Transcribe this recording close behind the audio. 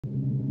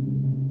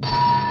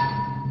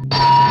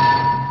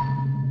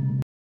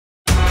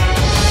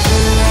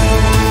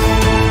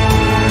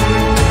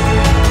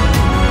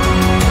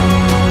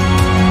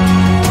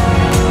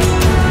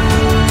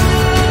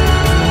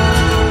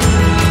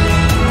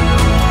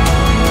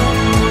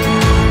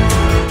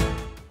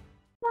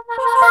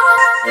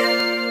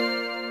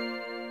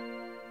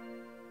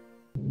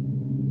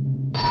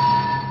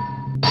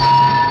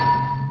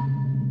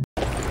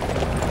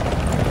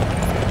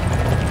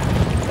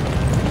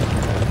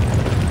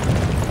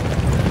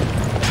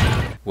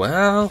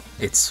Well,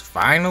 it's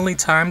finally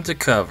time to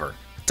cover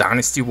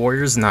Dynasty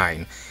Warriors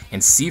 9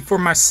 and see for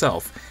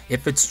myself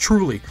if it's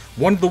truly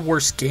one of the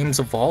worst games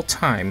of all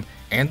time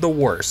and the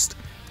worst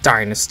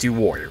Dynasty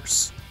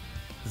Warriors.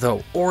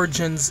 Though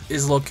Origins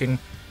is looking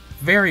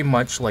very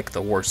much like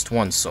the worst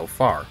one so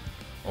far.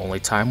 Only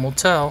time will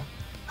tell.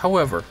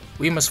 However,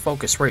 we must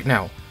focus right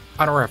now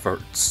on our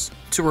efforts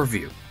to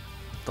review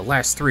the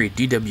last 3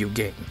 DW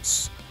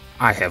games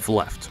I have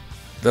left.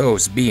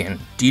 Those being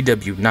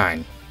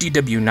DW9,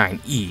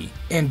 DW9E,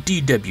 and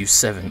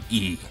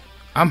DW7E.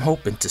 I'm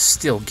hoping to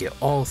still get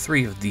all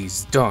 3 of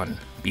these done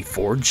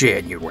before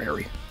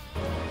January.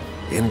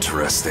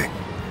 Interesting.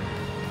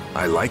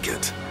 I like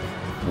it.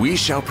 We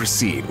shall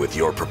proceed with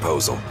your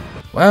proposal.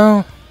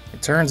 Well,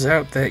 it turns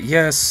out that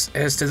yes,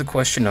 as to the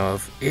question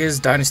of, is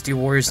Dynasty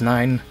Warriors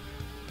 9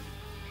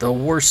 the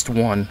worst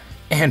one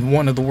and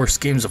one of the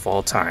worst games of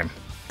all time?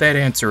 That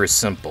answer is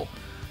simple.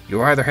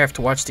 You either have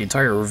to watch the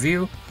entire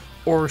review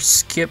or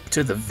skip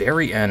to the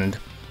very end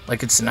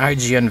like it's an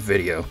IGN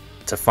video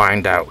to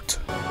find out.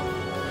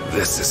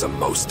 This is a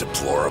most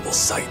deplorable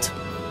sight.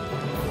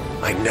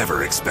 I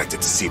never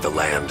expected to see the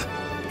land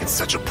in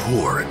such a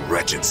poor and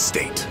wretched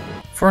state.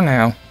 For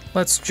now,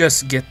 let's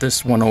just get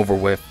this one over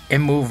with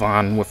and move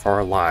on with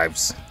our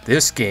lives.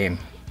 This game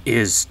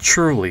is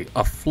truly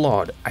a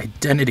flawed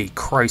identity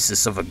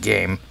crisis of a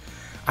game.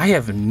 I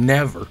have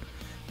never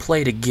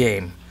played a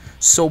game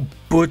so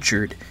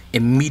butchered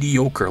and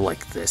mediocre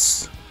like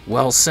this.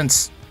 Well,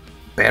 since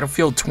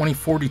Battlefield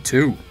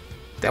 2042.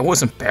 That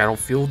wasn't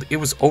Battlefield, it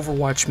was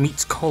Overwatch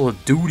meets Call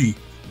of Duty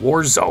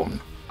Warzone.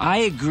 I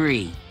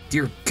agree.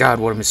 Dear God,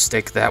 what a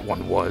mistake that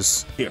one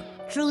was. Here.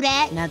 True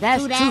that. Now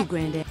that's true,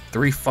 Granddad.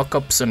 3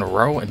 fuck-ups in a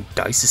row and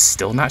DICE is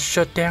still not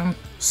shut down?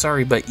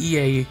 Sorry, but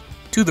EA,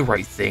 do the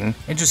right thing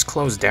and just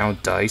close down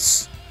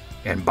DICE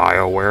and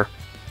BioWare.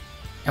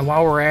 And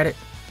while we're at it,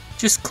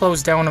 just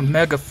close down a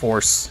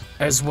Megaforce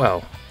as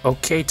well.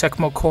 Okay,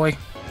 Tecmo Koei?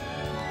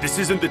 This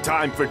isn't the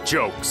time for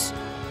jokes.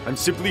 I'm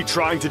simply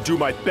trying to do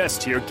my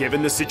best here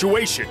given the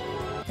situation.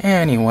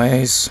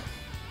 Anyways,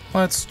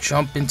 let's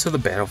jump into the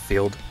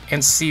battlefield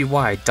and see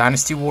why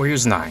Dynasty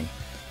Warriors 9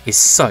 is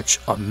such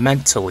a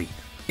mentally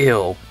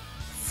ill,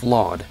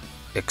 flawed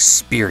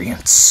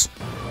experience.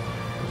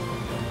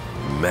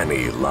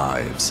 Many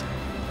lives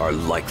are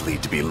likely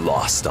to be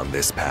lost on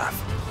this path.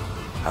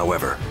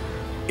 However,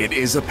 it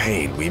is a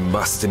pain we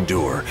must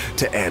endure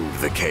to end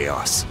the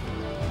chaos.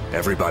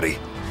 Everybody,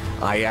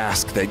 I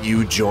ask that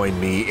you join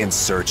me in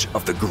search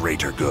of the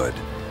greater good.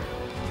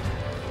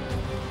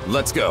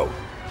 Let's go.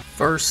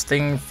 First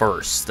thing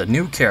first, the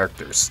new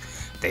characters.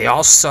 They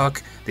all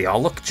suck, they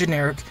all look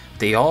generic,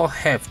 they all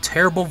have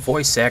terrible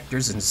voice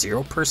actors and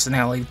 0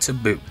 personality to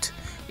boot.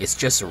 It's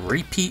just a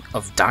repeat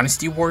of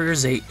Dynasty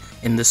Warriors 8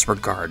 in this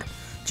regard.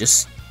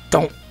 Just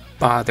don't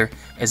bother,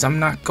 as I'm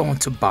not going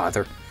to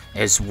bother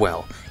as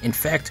well. In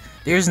fact,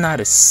 there's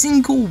not a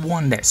single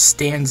one that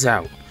stands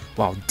out.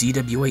 While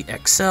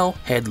DW8XL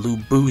had Lu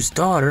Bu's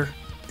daughter,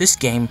 this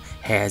game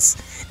has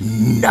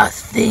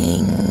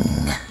nothing.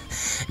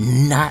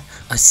 Not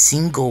a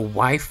single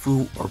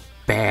waifu or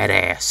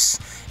badass.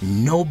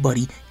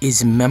 Nobody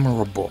is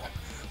memorable.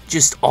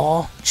 Just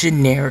all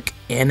generic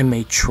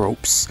anime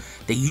tropes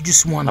that you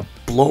just want to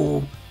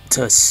blow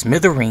to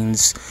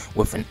smithereens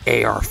with an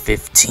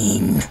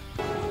AR-15.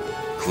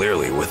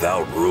 Clearly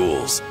without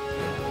rules,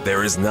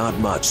 there is not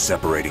much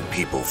separating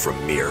people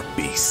from mere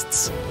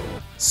beasts.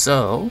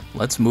 So,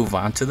 let's move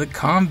on to the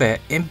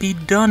combat and be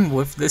done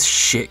with this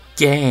shit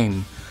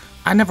game.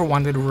 I never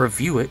wanted to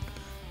review it,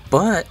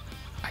 but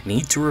I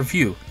need to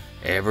review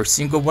every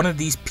single one of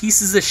these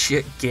pieces of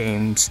shit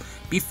games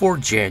before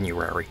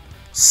January.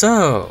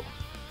 So,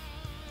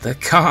 the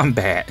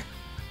combat.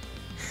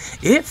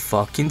 It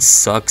fucking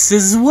sucks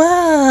as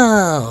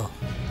well.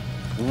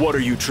 What are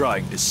you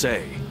trying to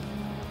say?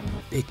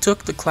 They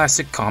took the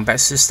classic combat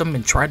system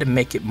and tried to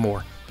make it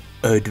more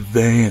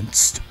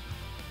advanced.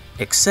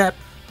 Except,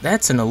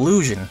 that's an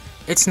illusion.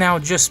 It's now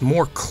just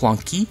more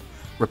clunky,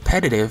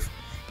 repetitive,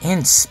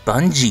 and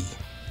spongy.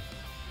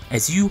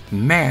 As you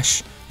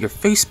mash your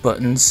face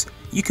buttons,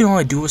 you can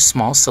only do a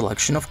small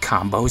selection of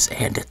combos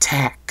and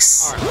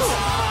attacks.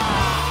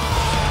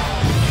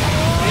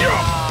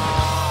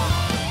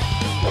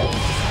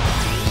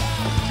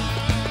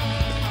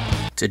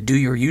 To do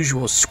your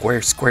usual square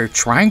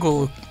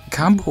triangle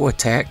combo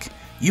attack,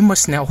 you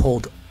must now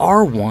hold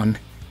R1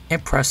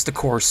 and press the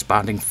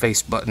corresponding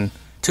face button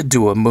to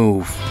do a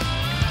move.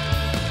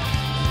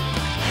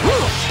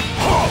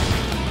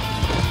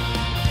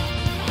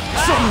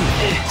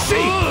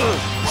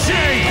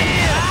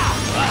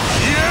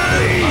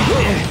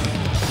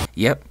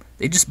 Yep,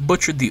 they just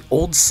butchered the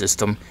old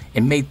system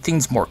and made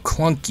things more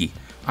clunky.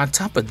 On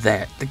top of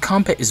that, the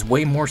combat is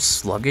way more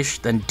sluggish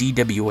than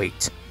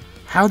DW8.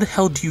 How the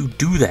hell do you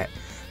do that?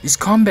 This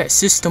combat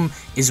system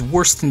is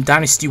worse than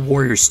Dynasty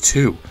Warriors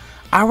 2.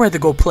 I'd rather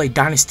go play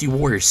Dynasty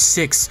Warriors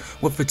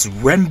 6 with its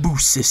Renbu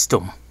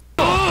system.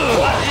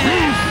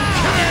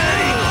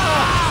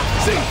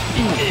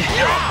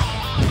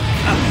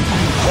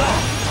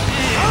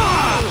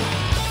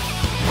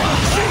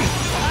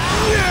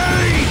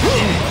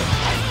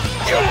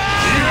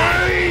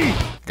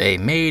 They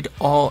made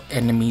all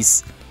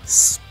enemies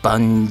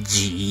spongy,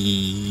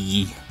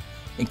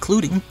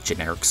 including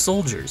generic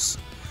soldiers.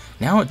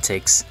 Now it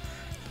takes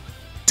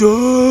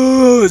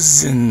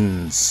dozens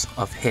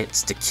of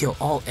hits to kill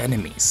all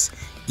enemies.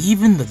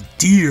 Even the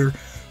deer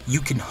you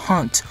can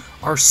hunt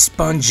are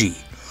spongy.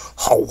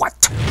 Oh,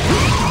 what?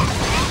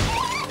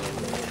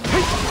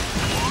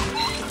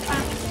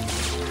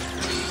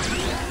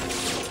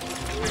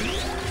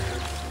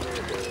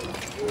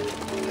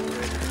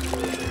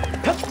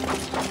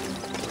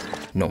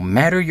 No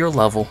matter your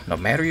level, no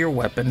matter your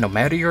weapon, no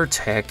matter your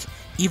attack,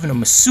 even a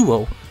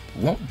Musou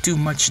won't do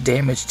much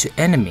damage to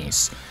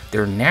enemies.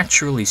 They're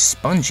naturally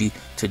spongy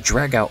to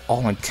drag out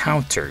all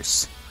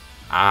encounters.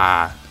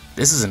 Ah,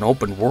 this is an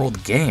open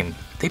world game.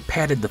 They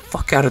padded the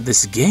fuck out of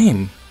this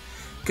game.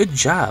 Good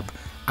job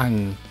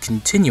on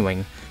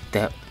continuing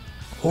that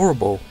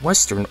horrible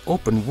Western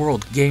open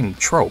world game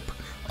trope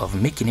of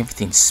making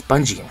everything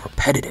spongy and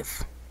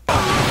repetitive.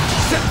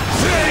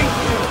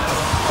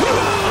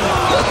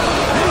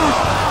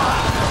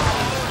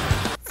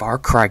 Far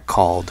Cry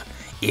called.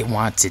 It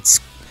wants its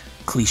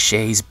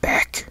cliches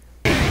back.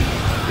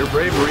 Your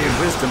bravery and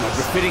wisdom are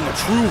befitting a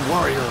true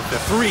warrior of the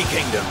Three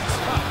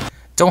Kingdoms.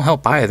 Don't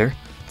help either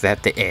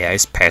that the AI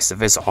is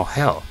passive as all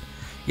hell.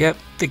 Yep,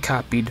 they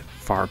copied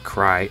Far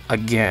Cry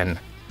again.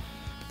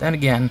 Then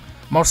again,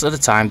 most of the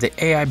time the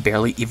AI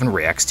barely even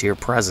reacts to your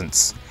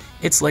presence.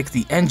 It's like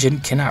the engine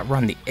cannot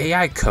run the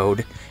AI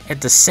code at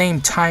the same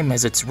time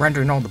as it's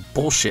rendering all the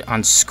bullshit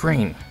on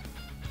screen.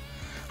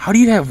 How do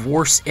you have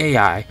worse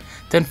AI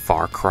than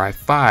Far Cry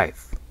 5?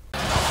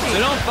 So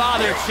don't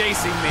bother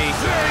chasing me.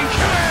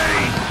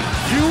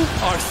 You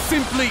are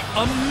simply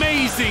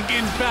amazing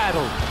in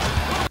battle.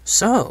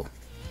 So,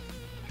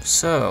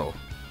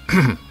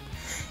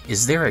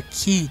 is there a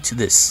key to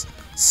this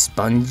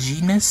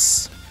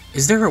sponginess?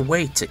 Is there a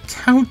way to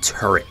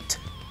counter it?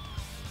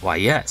 Why,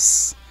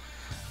 yes,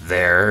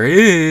 there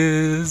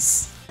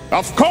is.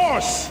 Of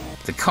course!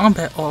 The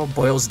combat all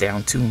boils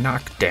down to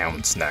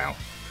knockdowns now.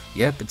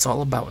 Yep, it's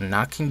all about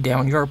knocking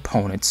down your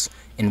opponents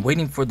and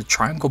waiting for the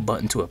triangle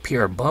button to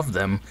appear above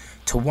them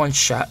to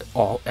one-shot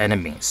all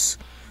enemies.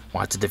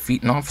 Want to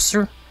defeat an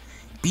officer?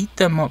 Beat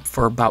them up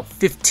for about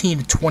 15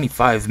 to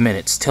 25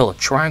 minutes till a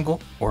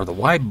triangle, or the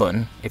Y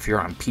button if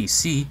you're on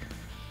PC,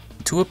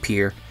 to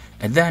appear,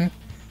 and then,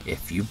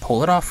 if you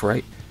pull it off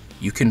right,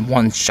 you can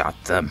one-shot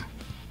them.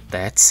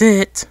 That's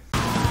it.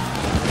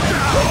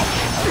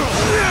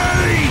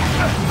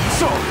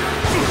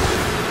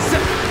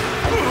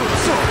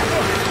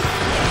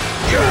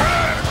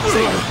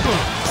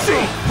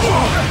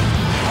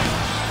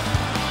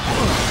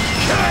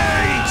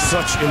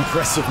 Such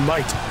impressive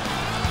might.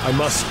 I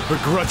must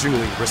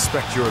begrudgingly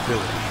respect your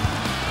ability.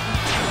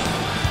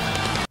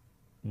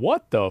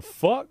 What the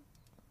fuck?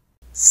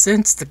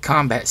 Since the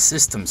combat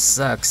system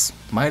sucks,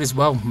 might as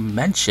well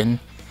mention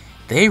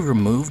they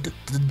removed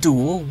the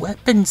dual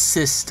weapon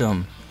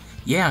system.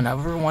 Yeah, now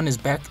everyone is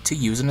back to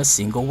using a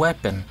single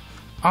weapon.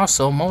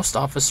 Also, most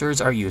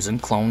officers are using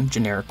clone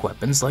generic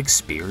weapons like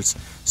spears,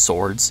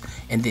 swords,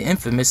 and the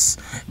infamous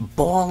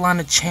ball on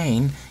a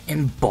chain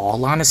and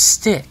ball on a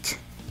stick.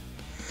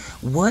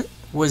 What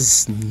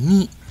was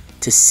neat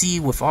to see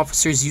with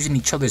officers using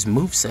each other's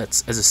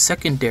movesets as a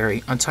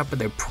secondary on top of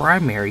their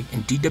primary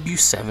in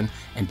DW7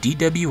 and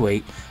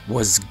DW8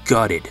 was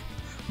gutted.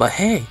 But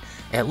hey,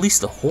 at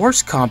least the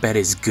horse combat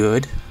is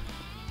good.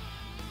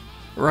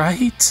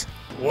 Right?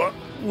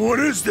 What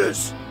is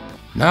this?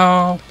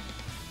 No.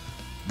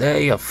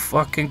 They, of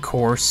fucking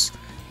course,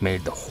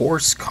 made the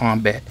horse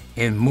combat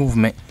and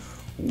movement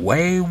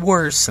way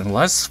worse and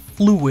less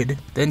fluid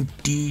than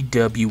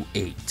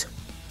DW8.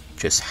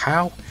 Just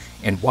how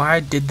and why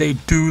did they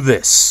do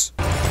this?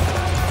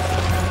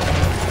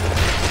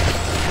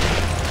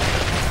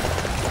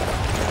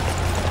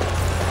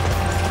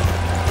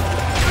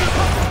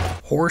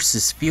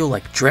 Horses feel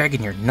like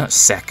dragging your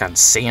nutsack on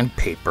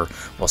sandpaper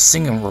while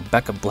singing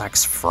Rebecca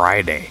Black's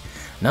Friday.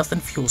 Nothing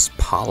feels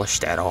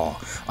polished at all,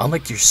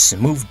 unlike your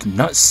smooth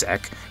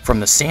nutsack from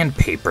the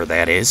sandpaper,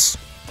 that is.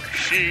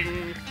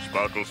 Shing,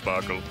 sparkle,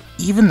 sparkle.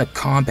 Even the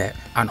combat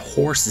on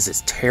horses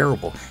is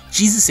terrible.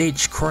 Jesus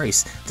H.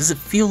 Christ, does it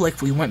feel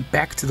like we went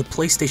back to the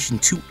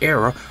PlayStation 2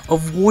 era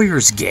of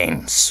Warriors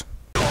games?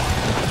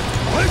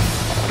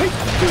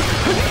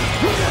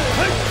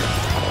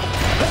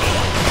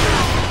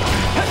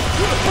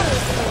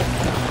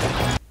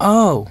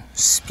 Oh,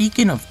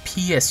 speaking of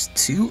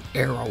PS2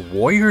 era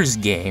Warriors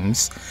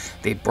games,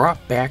 they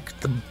brought back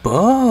the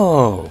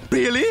bow.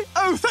 Really?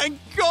 Oh, thank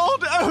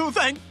God! Oh,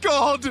 thank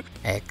God!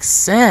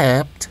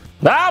 Except,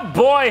 Ah,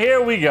 boy,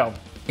 here we go.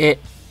 it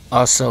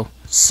also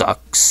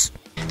sucks.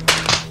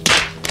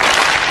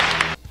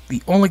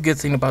 The only good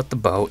thing about the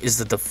bow is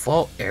the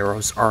default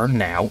arrows are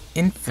now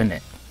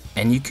infinite,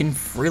 and you can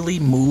freely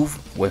move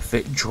with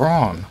it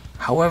drawn.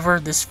 However,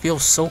 this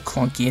feels so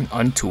clunky and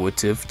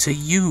intuitive to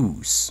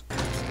use.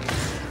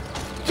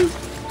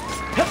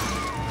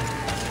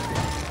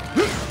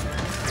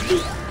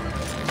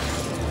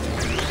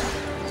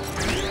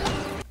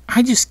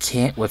 I just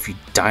can't with you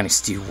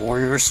Dynasty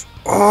Warriors.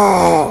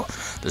 Oh,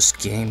 this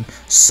game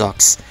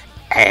sucks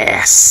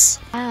ass.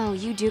 Oh,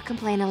 you do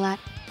complain a lot.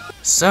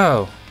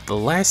 So, the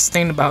last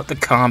thing about the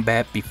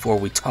combat before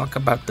we talk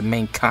about the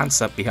main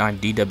concept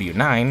behind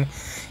DW9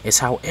 is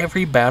how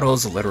every battle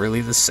is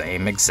literally the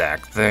same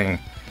exact thing.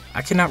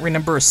 I cannot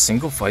remember a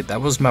single fight that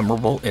was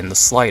memorable in the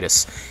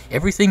slightest.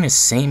 Everything is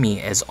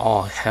samey as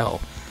all hell.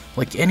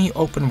 Like any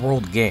open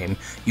world game,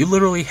 you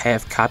literally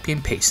have copy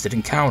and pasted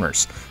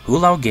encounters.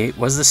 Hulao Gate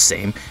was the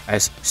same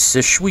as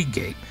Sishui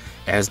Gate,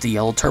 as the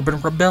Yellow Turban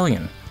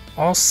Rebellion.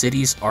 All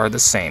cities are the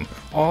same.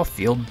 All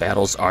field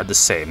battles are the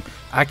same.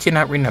 I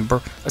cannot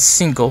remember a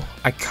single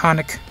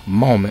iconic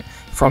moment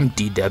from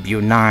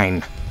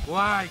DW9.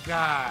 Why,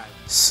 God?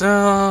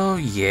 So,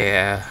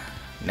 yeah.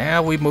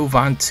 Now we move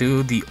on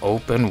to the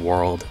open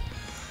world.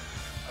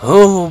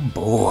 Oh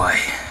boy.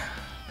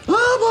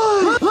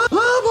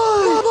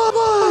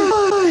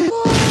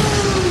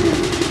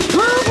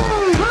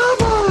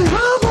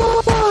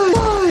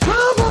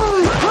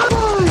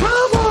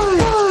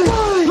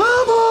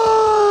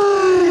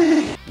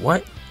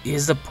 What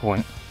is the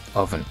point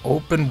of an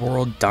open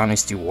world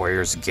Dynasty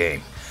Warriors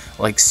game?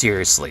 Like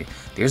seriously,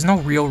 there's no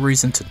real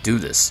reason to do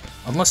this,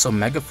 unless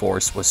Omega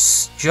Force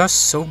was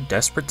just so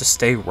desperate to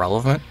stay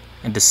relevant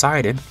and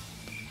decided,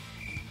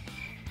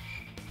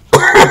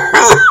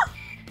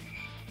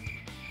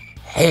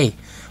 hey,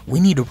 we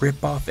need to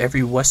rip off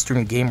every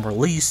Western game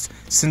released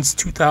since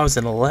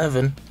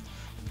 2011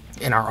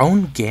 in our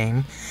own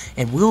game,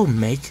 and we'll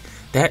make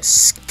that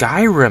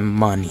Skyrim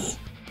money.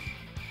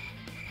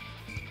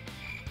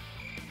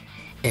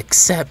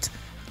 Except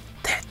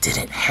that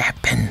didn't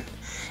happen,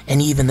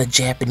 and even the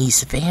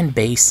Japanese fan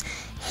base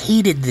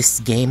hated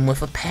this game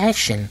with a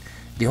passion.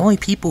 The only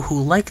people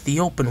who liked the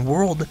open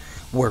world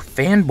were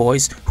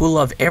fanboys who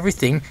love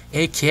everything,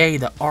 aka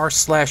the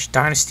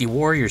r/Dynasty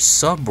Warriors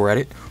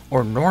subreddit,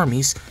 or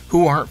normies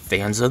who aren't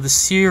fans of the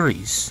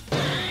series.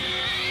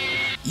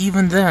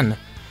 Even then,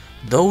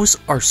 those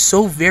are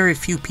so very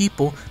few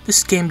people,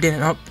 this game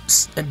didn't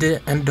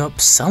end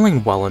up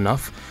selling well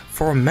enough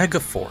for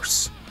Omega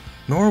Force.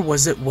 Nor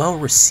was it well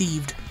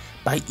received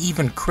by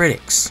even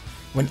critics.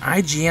 When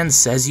IGN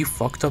says you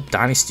fucked up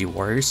Dynasty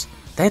Warriors,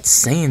 that's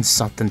saying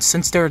something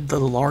since they're the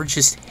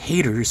largest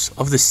haters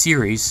of the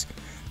series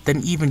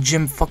than even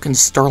Jim fucking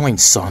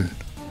Sterling's son.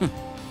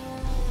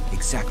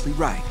 Exactly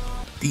right.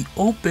 The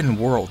open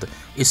world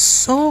is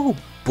so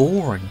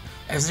boring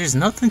as there's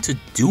nothing to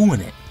do in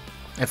it.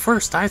 At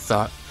first I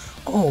thought,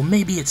 oh,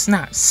 maybe it's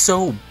not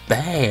so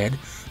bad,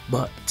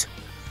 but,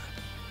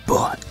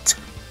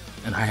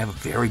 and I have a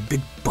very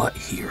big but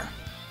here.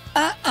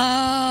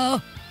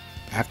 Uh-oh.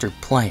 After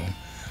playing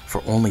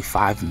for only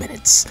 5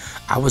 minutes,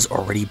 I was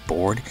already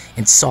bored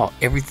and saw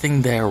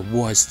everything there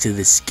was to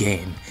this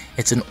game.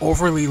 It's an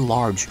overly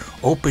large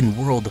open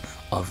world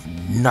of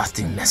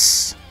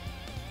nothingness.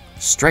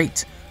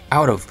 Straight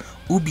out of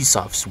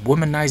Ubisoft's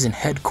womanizing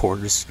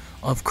headquarters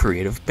of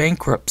creative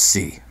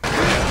bankruptcy.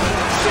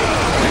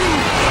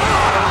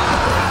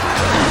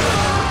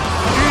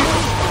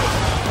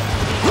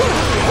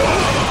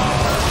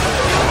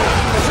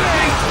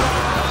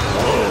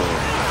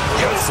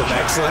 Some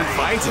excellent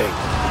fighting.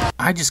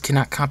 I just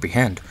cannot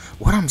comprehend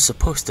what I'm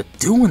supposed to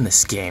do in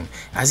this game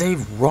as I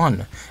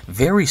run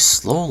very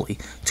slowly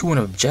to an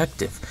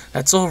objective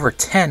that's over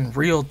 10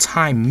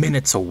 real-time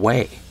minutes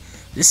away.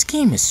 This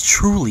game is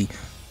truly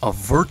a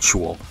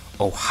virtual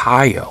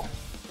Ohio.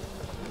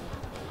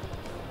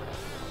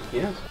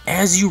 Yes.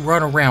 As you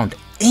run around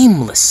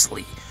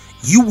aimlessly,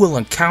 you will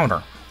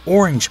encounter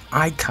orange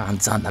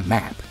icons on the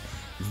map.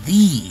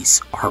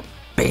 These are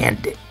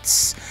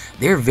bandits.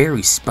 They're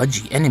very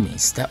spudgy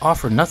enemies that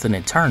offer nothing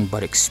in turn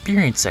but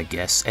experience, I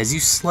guess, as you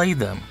slay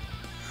them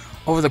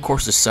over the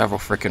course of several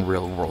freaking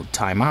real-world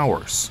time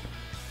hours.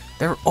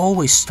 They're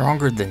always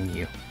stronger than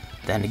you.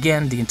 Then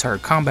again, the entire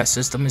combat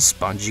system is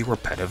spongy,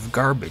 repetitive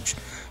garbage.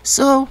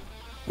 So,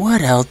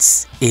 what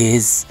else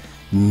is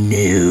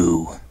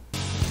new?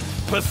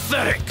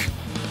 Pathetic!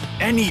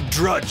 Any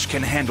drudge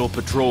can handle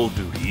patrol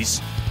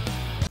duties.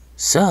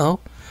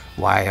 So,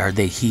 why are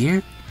they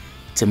here?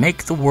 To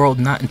make the world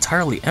not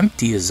entirely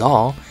empty is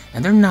all,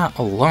 and they're not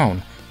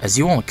alone, as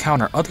you will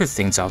encounter other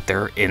things out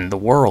there in the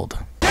world.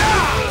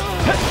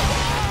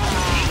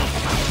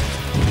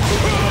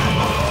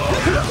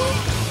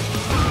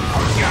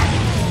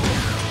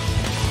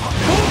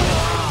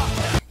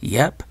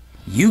 Yep,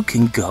 you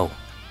can go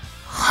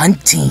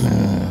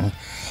hunting.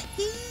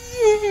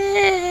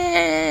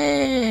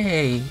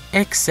 Yay!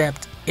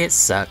 Except it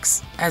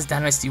sucks, as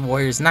Dynasty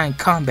Warriors 9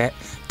 combat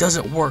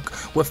doesn't work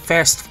with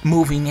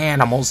fast-moving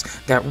animals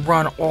that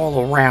run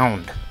all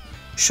around.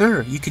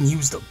 Sure, you can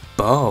use the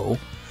bow,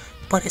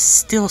 but it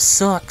still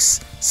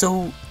sucks,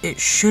 so it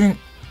shouldn't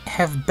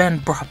have been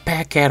brought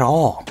back at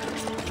all.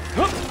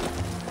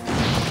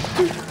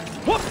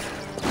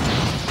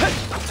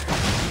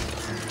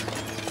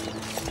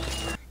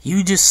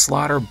 You just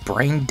slaughter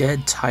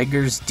brain-dead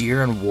tigers,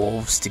 deer, and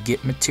wolves to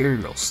get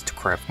materials, to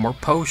craft more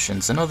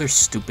potions and other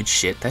stupid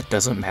shit that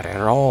doesn't matter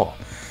at all.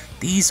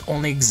 These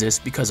only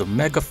exist because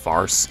Omega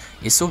Farce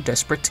is so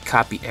desperate to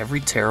copy every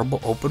terrible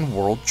open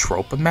world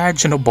trope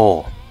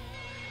imaginable.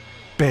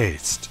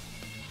 Based.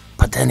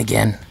 But then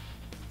again,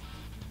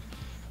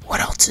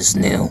 what else is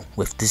new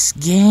with this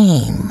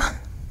game?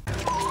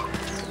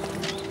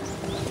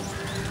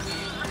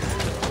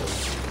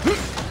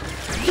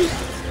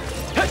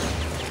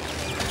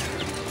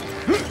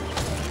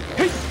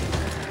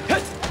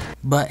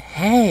 But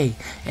hey,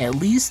 at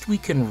least we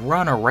can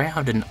run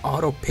around and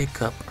auto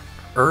pick up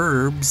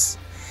herbs.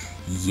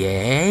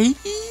 Yay!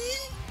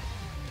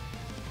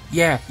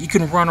 Yeah, you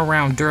can run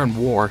around during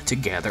war to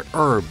gather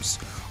herbs.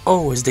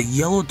 Oh, is the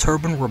Yellow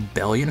Turban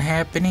Rebellion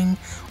happening?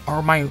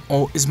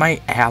 Is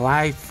my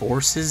ally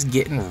forces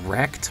getting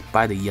wrecked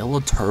by the Yellow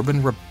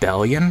Turban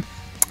Rebellion?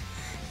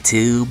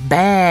 Too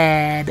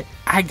bad.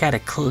 I gotta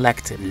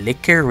collect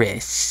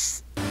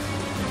licorice.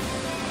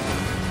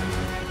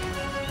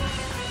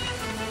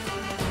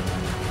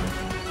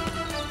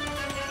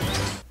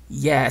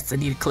 Yes, I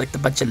need to collect a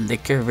bunch of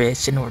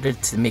licorice in order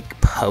to make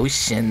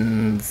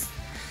potions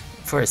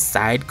for a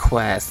side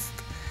quest.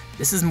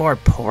 This is more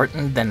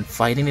important than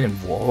fighting in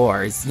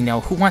wars. You know,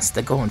 who wants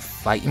to go and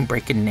fight and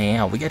break a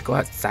nail? We gotta go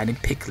outside and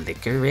pick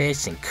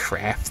licorice and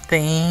craft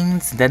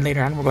things. And then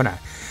later on we're gonna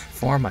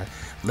form a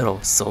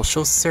little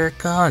social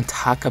circle and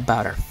talk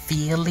about our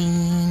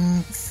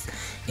feelings.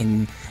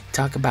 And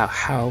talk about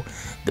how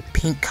the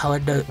pink color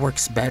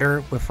works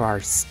better with our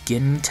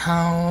skin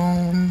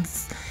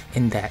tones.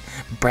 And that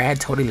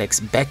Brad totally likes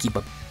Becky,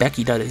 but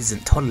Becky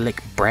doesn't totally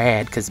like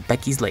Brad because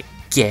Becky's like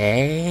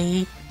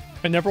gay.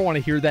 I never want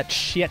to hear that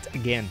shit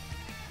again.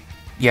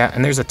 Yeah,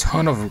 and there's a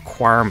ton of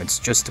requirements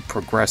just to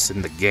progress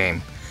in the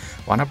game.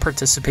 Want to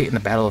participate in the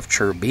Battle of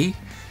Chirby?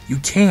 You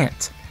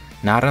can't.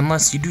 Not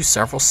unless you do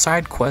several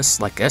side quests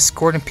like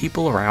escorting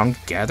people around,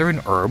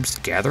 gathering herbs,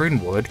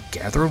 gathering wood,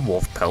 gathering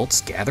wolf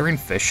pelts, gathering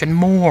fish, and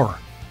more.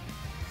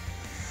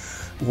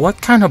 What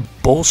kind of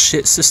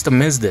bullshit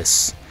system is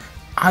this?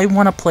 I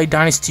want to play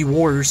Dynasty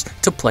Warriors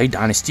to play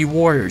Dynasty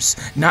Warriors,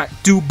 not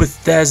do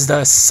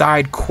Bethesda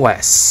side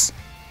quests.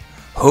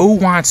 Who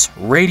wants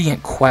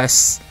Radiant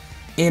quests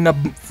in a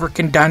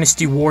freaking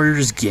Dynasty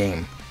Warriors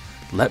game?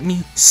 Let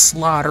me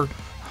slaughter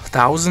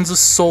thousands of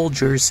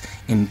soldiers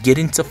and get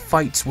into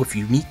fights with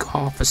unique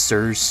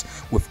officers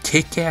with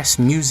kick-ass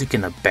music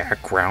in the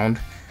background.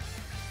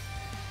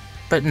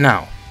 But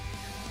no.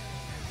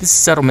 This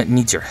settlement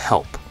needs your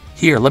help.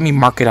 Here, let me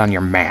mark it on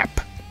your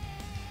map.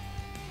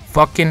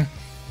 Fucking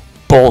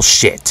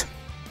bullshit.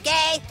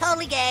 Gay,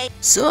 totally gay.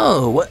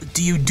 So, what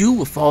do you do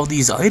with all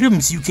these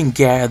items you can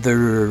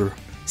gather?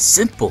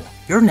 Simple.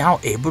 You're now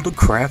able to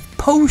craft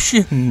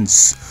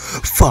potions.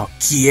 Fuck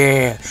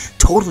yeah.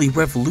 Totally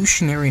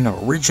revolutionary and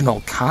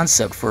original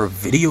concept for a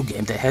video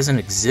game that hasn't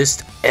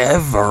existed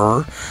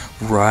ever,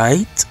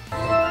 right?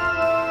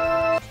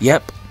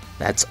 Yep,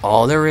 that's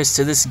all there is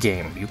to this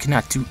game. You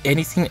cannot do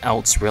anything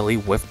else really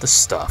with the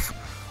stuff.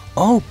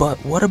 Oh, but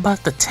what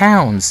about the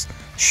towns?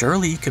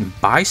 Surely you can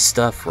buy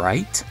stuff,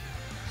 right?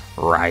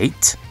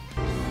 Right?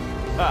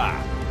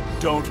 Ah,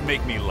 don't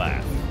make me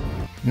laugh.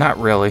 Not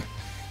really.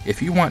 If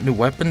you want new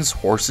weapons,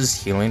 horses,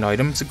 healing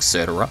items,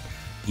 etc.,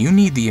 you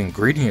need the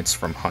ingredients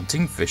from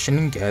hunting, fishing,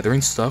 and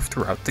gathering stuff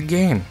throughout the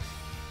game.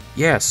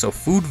 Yeah, so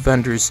food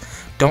vendors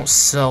don't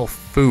sell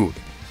food.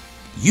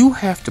 You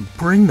have to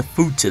bring the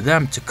food to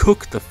them to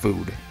cook the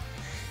food.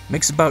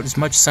 Makes about as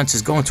much sense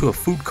as going to a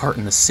food cart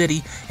in the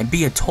city and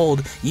being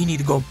told you need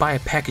to go buy a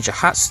package of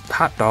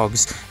hot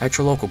dogs at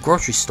your local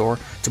grocery store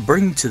to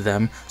bring to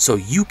them so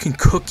you can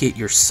cook it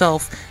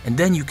yourself and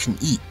then you can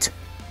eat.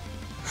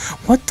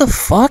 What the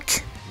fuck?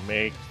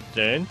 Makes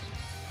sense.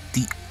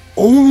 The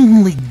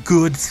only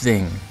good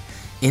thing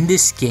in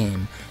this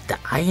game that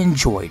I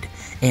enjoyed,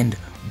 and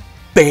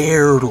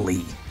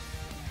barely,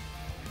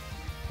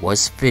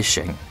 was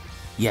fishing.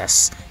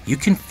 Yes, you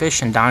can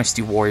fish in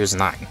Dynasty Warriors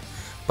 9.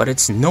 But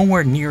it's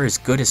nowhere near as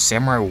good as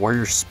Samurai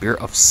Warrior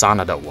Spirit of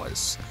Sanada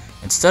was.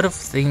 Instead of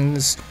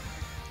things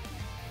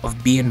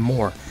of being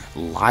more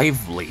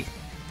lively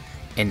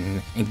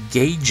and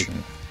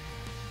engaging,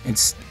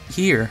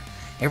 here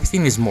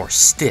everything is more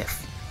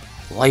stiff,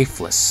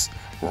 lifeless,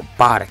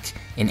 robotic,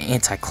 and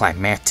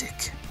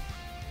anticlimactic.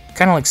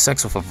 Kind of like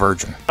sex with a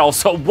virgin.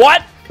 Also,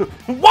 what?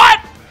 What?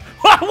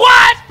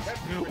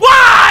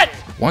 What?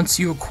 Once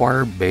you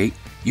acquire bait,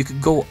 you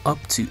could go up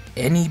to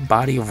any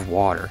body of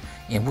water,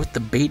 and with the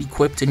bait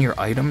equipped in your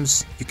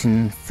items, you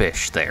can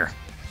fish there.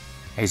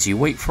 As you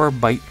wait for a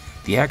bite,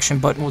 the action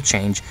button will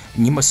change,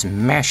 and you must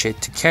mash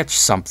it to catch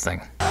something.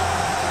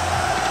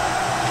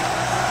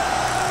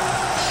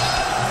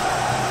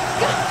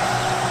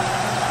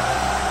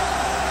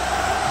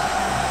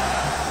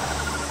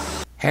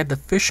 Had the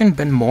fishing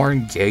been more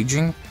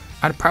engaging,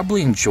 I'd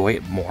probably enjoy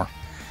it more.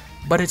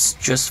 But it's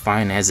just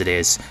fine as it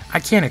is. I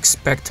can't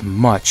expect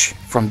much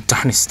from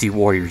Dynasty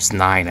Warriors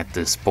 9 at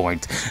this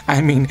point. I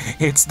mean,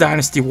 it's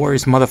Dynasty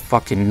Warriors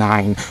motherfucking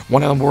 9.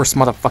 One of the worst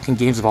motherfucking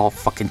games of all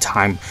fucking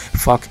time.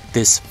 Fuck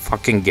this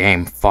fucking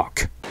game.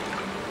 Fuck.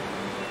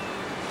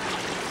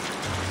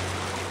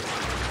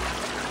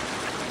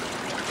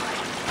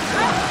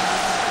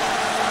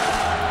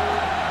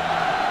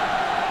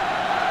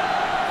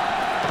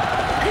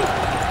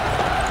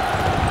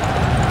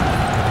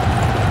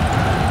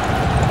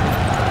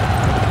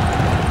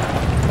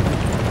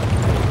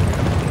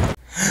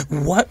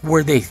 What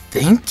were they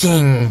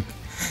thinking?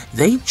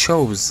 They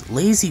chose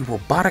lazy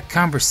robotic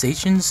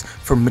conversations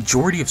for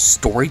majority of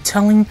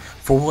storytelling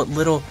for what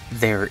little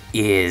there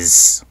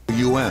is.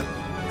 UN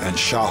and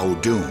Shao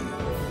Dun.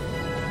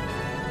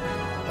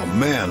 A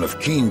man of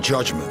keen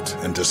judgment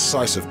and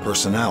decisive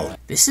personality.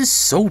 This is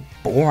so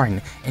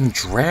boring and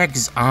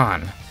drags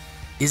on.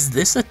 Is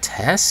this a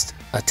test?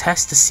 A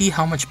test to see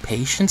how much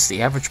patience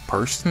the average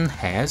person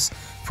has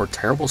for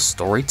terrible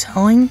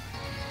storytelling?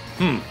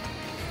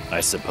 I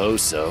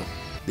suppose so.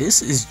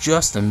 This is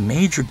just a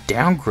major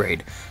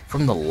downgrade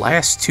from the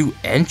last two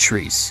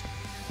entries,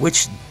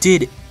 which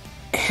did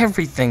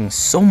everything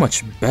so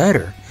much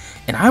better.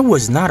 And I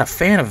was not a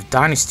fan of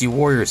Dynasty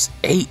Warriors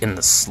 8 in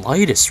the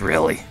slightest,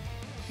 really.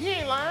 You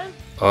ain't lying.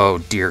 Oh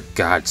dear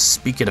God,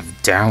 speaking of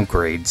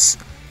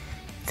downgrades,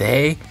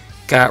 they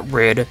got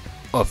rid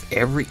of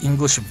every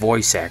English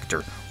voice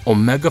actor.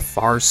 Omega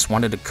Farce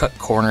wanted to cut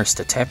corners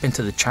to tap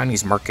into the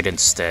Chinese market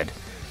instead.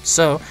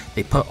 So,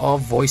 they put all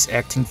voice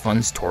acting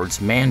funds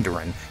towards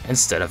Mandarin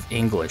instead of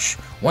English,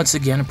 once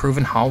again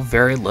proving how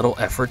very little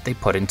effort they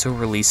put into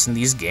releasing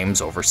these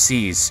games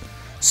overseas.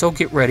 So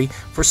get ready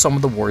for some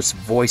of the worst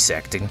voice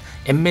acting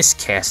and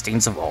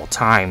miscastings of all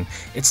time.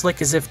 It's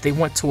like as if they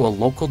went to a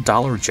local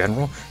Dollar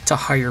General to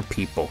hire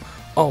people.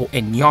 Oh,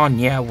 and Yan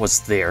Ya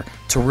was there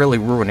to really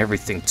ruin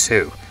everything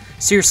too.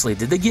 Seriously,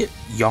 did they get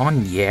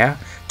Yan Ya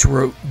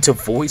to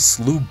voice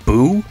Lu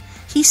Bu?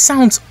 He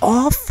sounds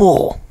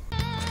awful.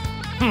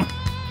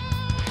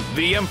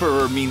 The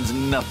Emperor means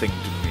nothing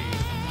to me.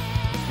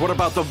 What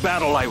about the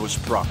battle I was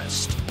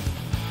promised?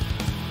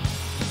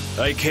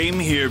 I came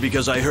here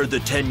because I heard the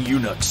 10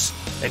 eunuchs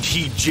and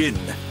He Jin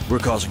were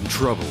causing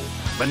trouble.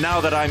 But now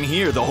that I'm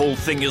here, the whole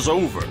thing is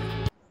over.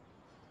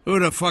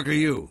 Who the fuck are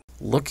you?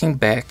 Looking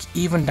back,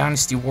 even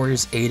Dynasty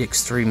Warriors 8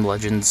 Extreme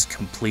Legends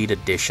Complete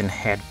Edition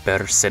had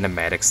better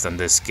cinematics than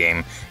this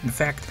game. In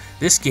fact,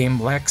 this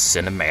game lacks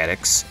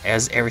cinematics,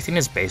 as everything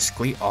is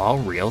basically all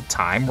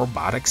real-time,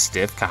 robotic,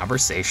 stiff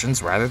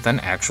conversations rather than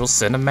actual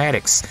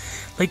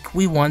cinematics, like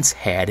we once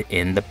had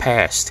in the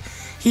past.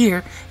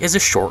 Here is a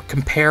short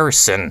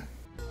comparison.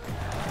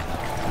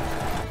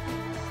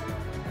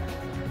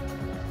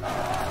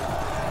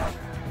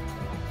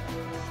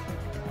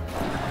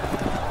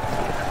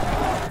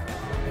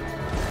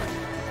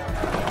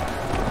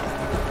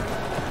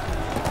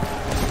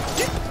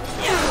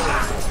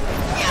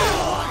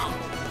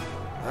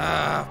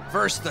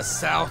 First the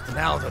south,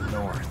 now the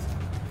north.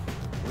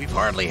 We've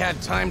hardly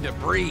had time to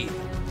breathe.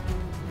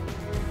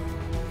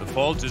 The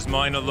fault is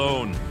mine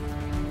alone.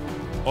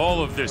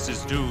 All of this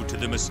is due to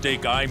the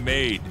mistake I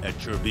made at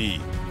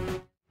Cherby.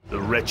 The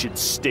wretched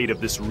state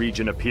of this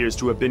region appears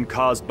to have been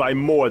caused by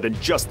more than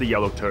just the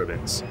Yellow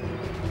Turbans.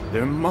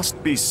 There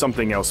must be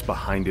something else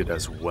behind it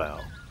as well.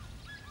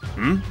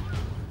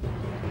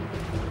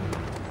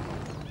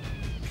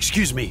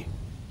 Excuse me.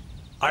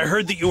 I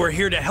heard that you were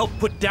here to help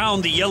put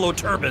down the Yellow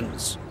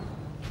Turbans.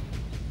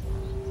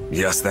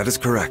 Yes, that is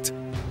correct.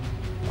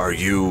 Are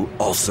you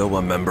also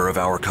a member of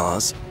our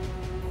cause?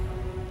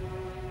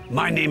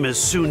 My name is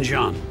Sun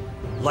Jian.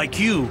 Like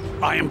you,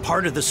 I am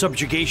part of the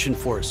subjugation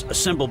force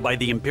assembled by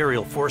the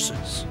Imperial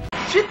forces.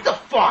 Shit the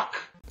fuck!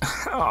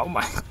 Oh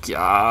my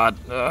God.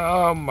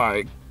 Oh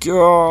my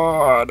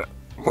God.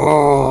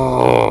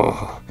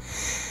 Oh.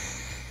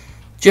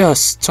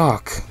 Just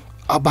talk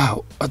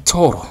about a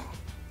total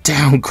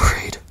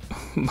downgrade.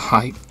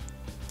 My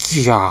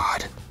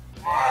God.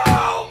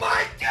 Oh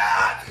my God!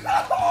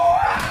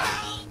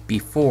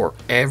 Before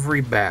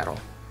every battle,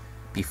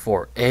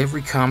 before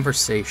every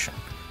conversation,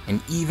 and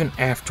even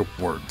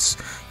afterwards,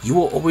 you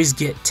will always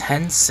get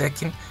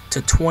 10-second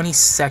to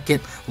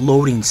 20-second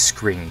loading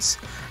screens.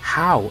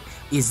 How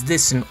is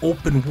this an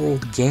open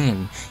world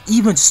game?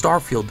 Even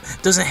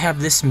Starfield doesn't have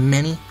this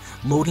many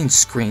loading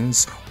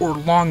screens or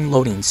long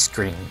loading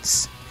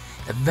screens.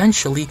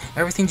 Eventually,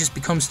 everything just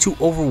becomes too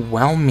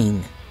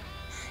overwhelming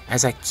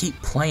as I keep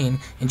playing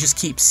and just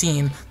keep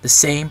seeing the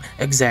same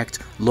exact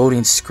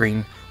loading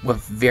screen with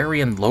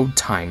varying load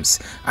times.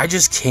 I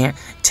just can't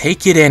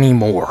take it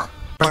anymore.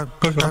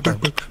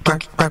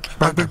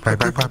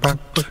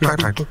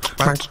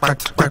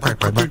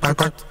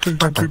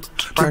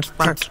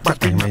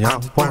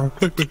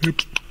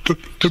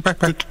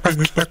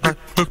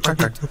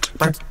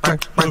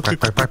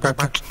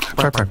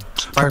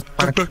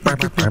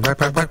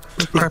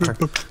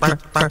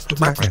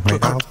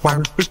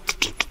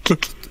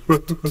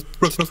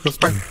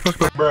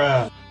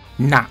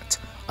 Not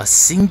a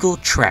single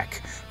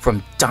track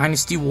from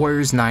Dynasty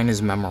Warriors 9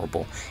 is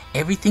memorable.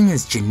 Everything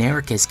is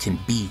generic as can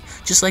be.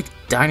 Just like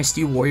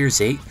Dynasty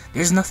Warriors 8,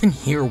 there's nothing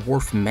here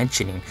worth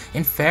mentioning.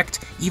 In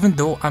fact, even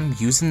though I'm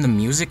using the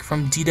music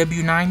from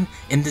DW9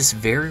 in this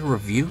very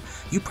review,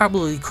 you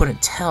probably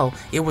couldn't tell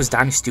it was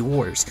Dynasty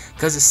Warriors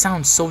because it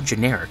sounds so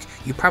generic.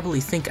 You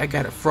probably think I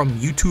got it from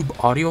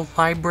YouTube Audio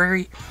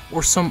Library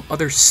or some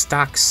other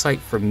stock site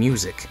for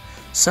music.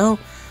 So,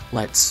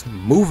 let's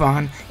move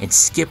on and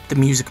skip the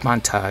music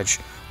montage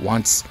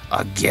once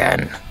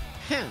again.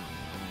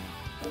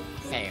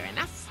 Fair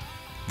enough.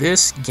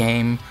 This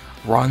game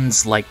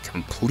runs like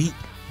complete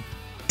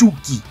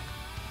dookie.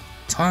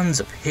 Tons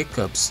of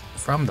hiccups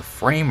from the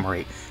frame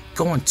rate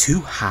going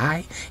too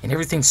high and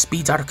everything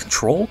speeds out of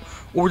control,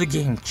 or the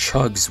game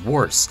chugs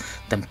worse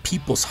than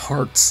people's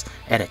hearts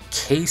at a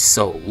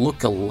queso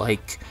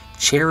look-alike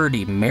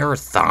charity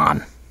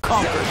marathon.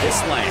 Conquer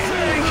this land.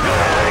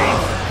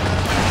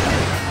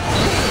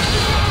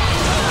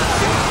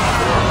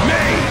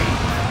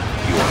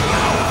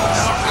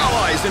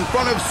 In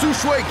front of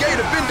Sushui Gate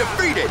have been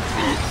defeated.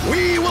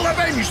 We will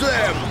avenge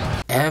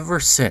them. Ever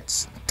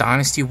since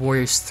Dynasty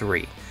Warriors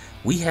 3,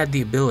 we had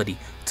the ability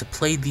to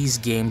play these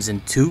games in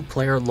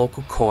 2-player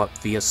local co-op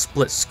via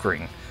split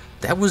screen.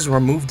 That was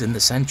removed in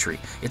this entry.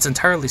 It's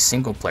entirely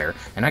single player,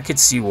 and I could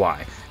see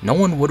why. No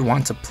one would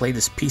want to play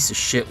this piece of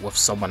shit with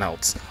someone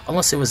else,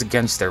 unless it was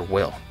against their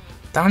will.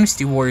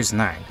 Dynasty Warriors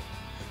 9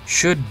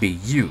 should be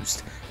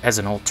used as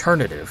an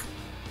alternative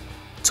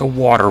to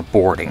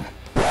waterboarding.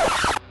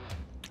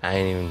 I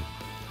ain't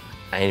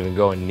even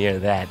going near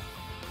that.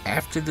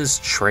 After this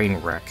train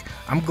wreck,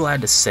 I'm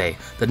glad to say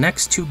the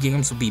next 2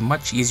 games will be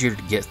much easier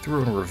to get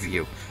through and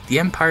review. The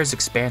Empire's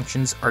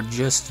expansions are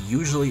just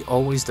usually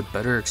always the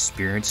better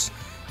experience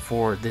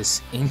for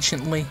this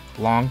anciently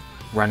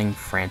long-running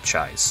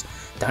franchise.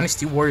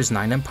 Dynasty Warriors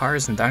 9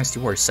 Empires and Dynasty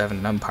Warriors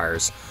 7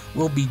 Empires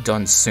will be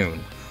done soon,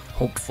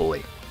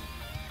 hopefully.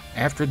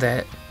 After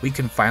that, we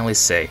can finally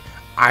say,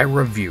 I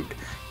reviewed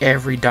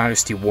every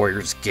Dynasty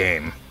Warriors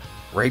game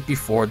right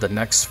before the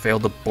next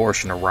failed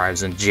abortion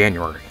arrives in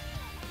January.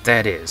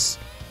 That is,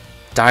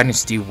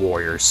 Dynasty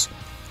Warriors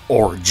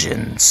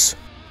Origins.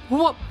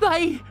 What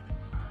they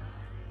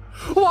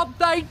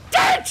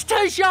did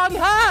to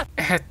Shanghai!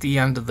 At the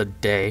end of the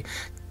day,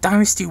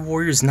 Dynasty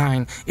Warriors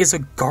 9 is a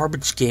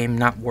garbage game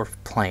not worth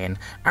playing.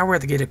 I'd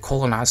rather get a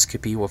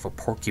colonoscopy with a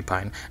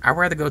porcupine. I'd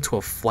rather go to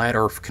a flat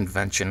earth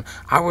convention.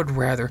 I would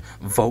rather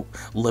vote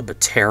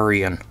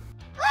libertarian.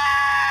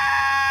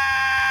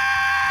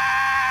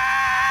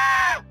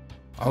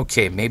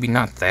 Okay, maybe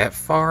not that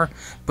far,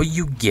 but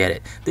you get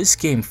it. This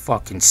game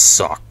fucking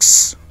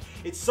sucks.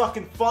 It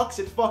sucking fucks,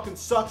 it fucking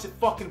sucks, it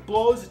fucking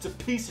blows, it's a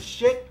piece of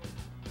shit,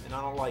 and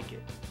I don't like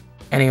it.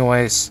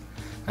 Anyways,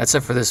 that's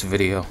it for this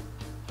video.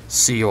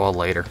 See you all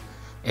later.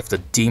 If the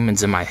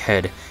demons in my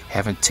head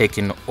haven't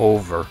taken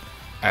over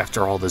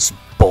after all this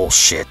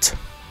bullshit.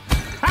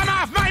 I'm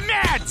off my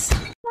meds!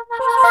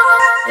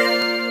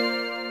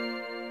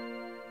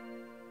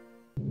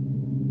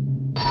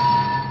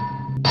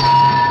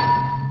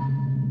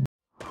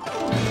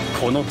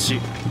 この地、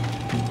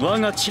我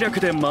が知略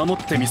で守っ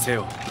てみせ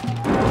よ。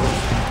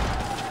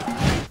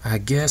I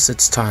guess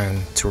it's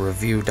time to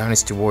review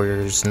Dynasty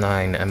Warriors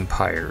 9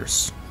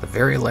 Empires, the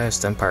very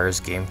last Empires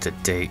game to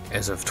date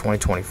as of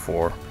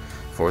 2024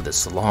 for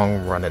this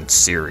long-running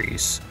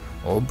series.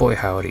 Oh boy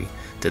howdy,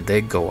 did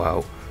they go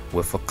out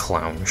with a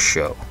clown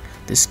show.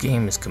 This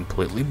game is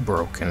completely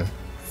broken,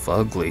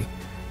 fugly,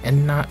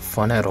 and not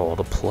fun at all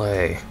to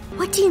play.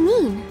 What do you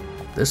mean?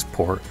 This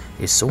port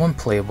is so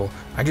unplayable,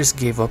 I just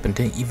gave up and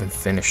didn't even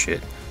finish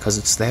it, cause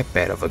it's that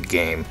bad of a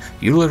game.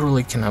 You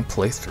literally cannot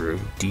play through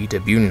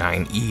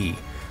DW9E,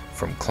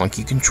 from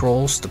clunky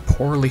controls to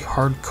poorly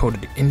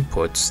hard-coded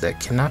inputs that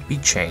cannot be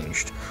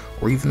changed,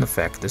 or even the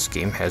fact this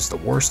game has the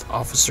worst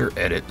officer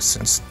edit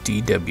since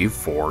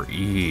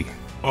DW4E.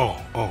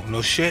 Oh,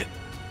 no shit?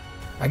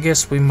 I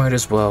guess we might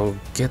as well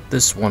get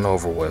this one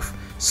over with,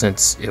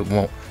 since it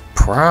won't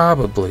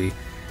probably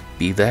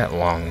be that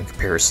long in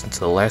comparison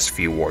to the last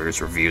few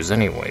Warriors reviews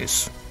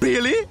anyways.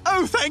 Really?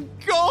 Oh thank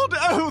God!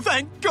 Oh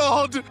thank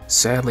God!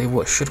 Sadly,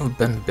 what should have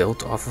been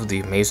built off of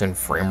the amazing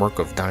framework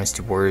of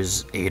Dynasty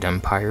Warriors 8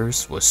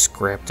 Empires was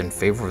scrapped in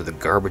favor of the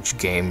garbage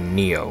game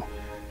Neo.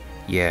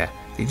 Yeah,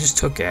 they just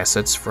took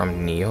assets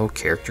from Neo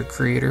character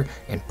creator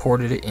and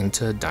ported it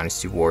into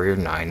Dynasty Warrior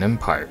 9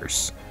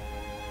 Empires.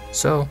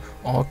 So,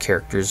 all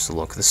characters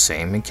look the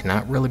same and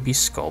cannot really be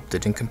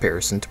sculpted in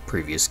comparison to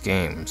previous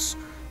games.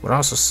 What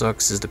also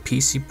sucks is the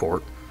PC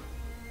port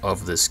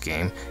of this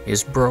game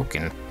is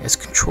broken, as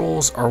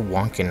controls are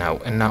wonking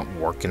out and not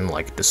working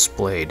like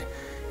displayed.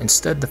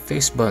 Instead, the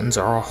face buttons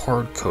are all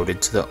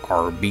hard-coded to the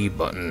RB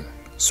button,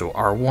 so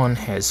R1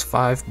 has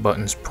 5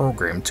 buttons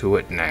programmed to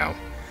it now.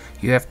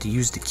 You have to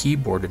use the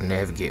keyboard to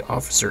navigate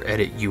Officer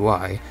Edit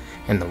UI,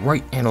 and the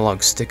right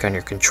analog stick on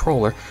your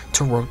controller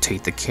to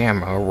rotate the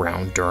camera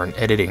around during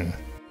editing.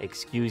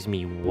 Excuse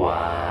me,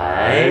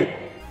 what?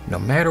 No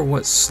matter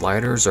what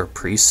sliders or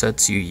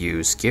presets you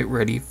use, get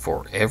ready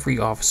for every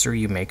officer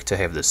you make to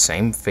have the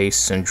same face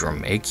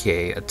syndrome,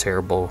 aka a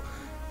terrible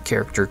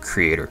character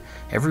creator.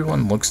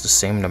 Everyone looks the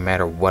same no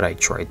matter what I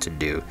try to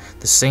do.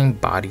 The same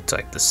body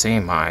type, the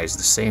same eyes,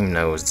 the same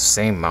nose, the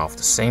same mouth,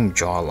 the same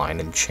jawline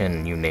and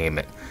chin, you name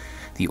it.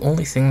 The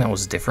only thing that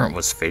was different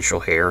was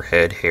facial hair,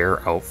 head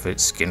hair, outfit,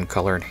 skin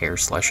color, and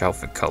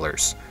hair/outfit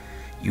colors.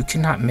 You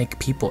cannot make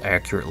people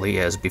accurately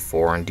as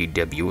before in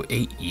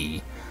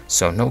DW8E.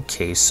 So no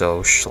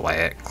Queso,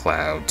 Schlatt,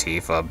 Cloud,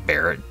 Tifa,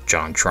 Barrett,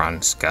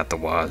 Jontron, Scott the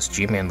Waz,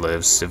 G-Man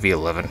Lives,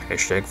 Civi11,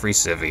 hashtag Free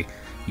Civi,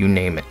 you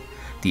name it.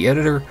 The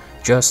editor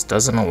just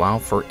doesn't allow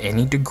for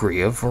any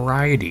degree of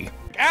variety.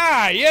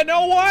 You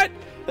know what?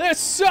 This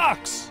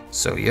sucks!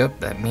 So yep,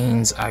 that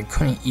means I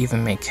couldn't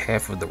even make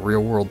half of the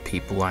real world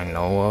people I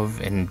know of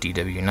in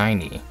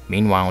DW90.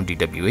 Meanwhile in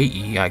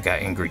DW8E, I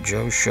got Angry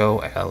Joe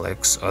Show,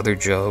 Alex, Other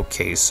Joe,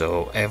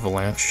 Queso,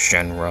 Avalanche,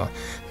 Shenra,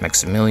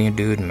 Maximilian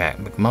Dude, Matt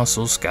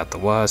McMuscle, Scott the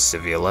Wasp,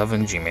 Civi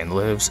 11, G-Man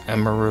Lives,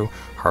 Emaru,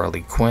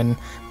 Harley Quinn,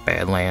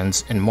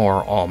 Badlands, and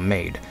more all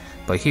made.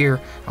 But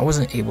here, I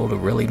wasn't able to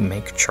really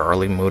make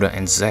Charlie, Muda,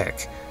 and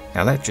Zach.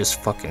 Now that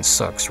just fucking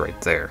sucks right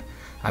there.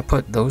 I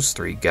put those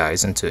 3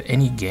 guys into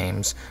any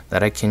games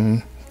that I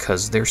can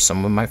cause they're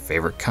some of my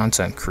favorite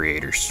content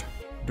creators.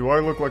 Do I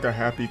look like a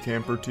happy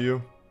camper to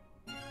you?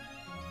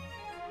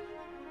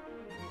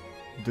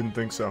 Didn't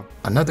think so.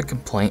 Another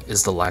complaint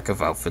is the lack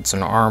of outfits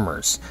and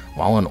armors.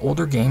 While in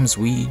older games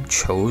we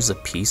chose a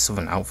piece of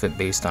an outfit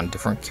based on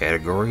different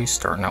categories,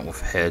 starting out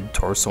with head,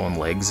 torso, and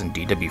legs in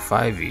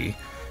DW5E,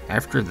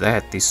 after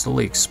that they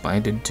slowly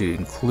expanded to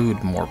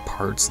include more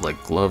parts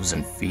like gloves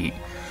and feet.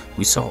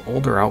 We saw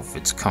older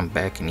outfits come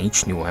back in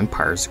each new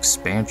Empire's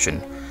expansion,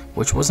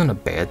 which wasn't a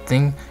bad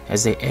thing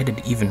as they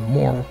added even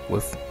more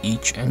with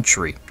each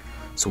entry.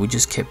 So we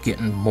just kept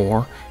getting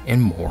more and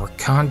more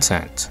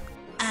content.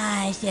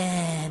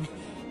 Awesome.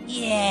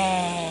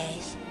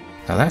 Yes.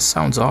 Now that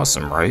sounds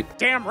awesome, right?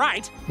 Damn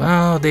right.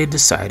 Well, they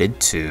decided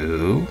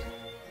to...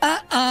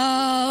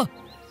 Uh-oh.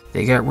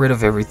 They got rid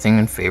of everything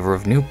in favor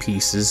of new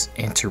pieces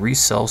and to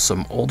resell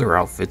some older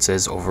outfits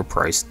as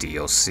overpriced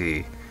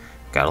DLC.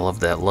 Gotta love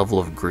that level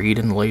of greed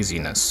and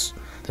laziness.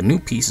 The new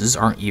pieces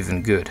aren't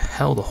even good.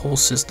 Hell, the whole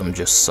system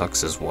just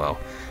sucks as well.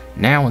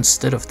 Now,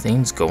 instead of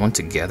things going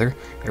together,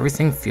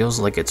 everything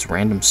feels like it's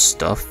random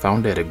stuff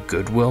found at a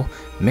Goodwill,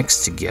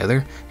 mixed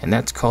together, and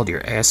that's called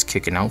your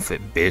ass-kicking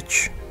outfit,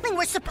 bitch.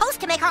 We're supposed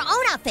to make our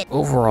own outfit.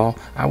 Overall,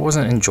 I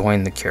wasn't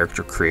enjoying the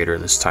character creator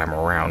this time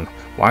around.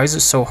 Why is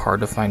it so hard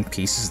to find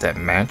pieces that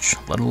match,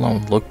 let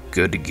alone look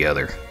good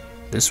together?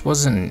 This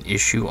wasn't an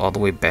issue all the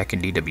way back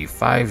in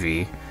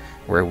DW5E,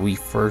 where we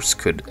first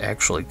could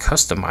actually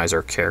customize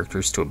our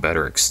characters to a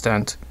better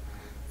extent.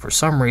 For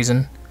some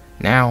reason,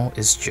 now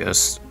it's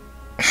just...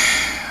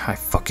 I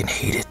fucking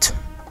hate it.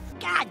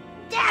 God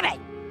damn it!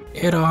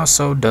 It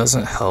also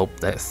doesn't help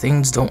that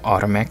things don't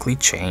automatically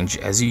change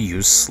as you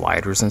use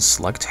sliders and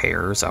select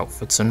hairs,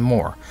 outfits, and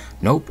more.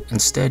 Nope,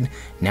 instead,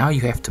 now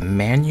you have to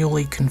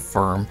manually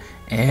confirm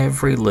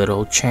every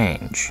little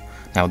change.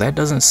 Now that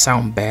doesn't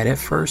sound bad at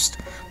first,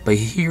 but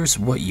here's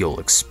what you'll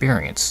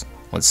experience.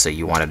 Let's say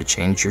you wanted to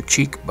change your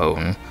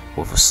cheekbone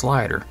with a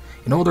slider.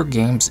 In older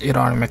games, it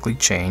automatically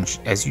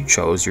changed as you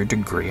chose your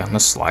degree on the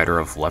slider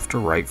of left or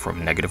right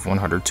from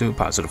 -100 to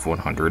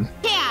 +100.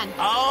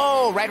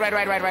 Oh,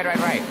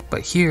 right.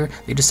 But here,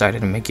 they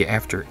decided to make it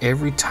after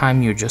every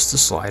time you adjust the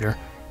slider,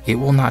 it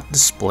will not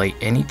display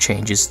any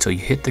changes till you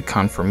hit the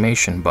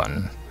confirmation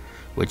button,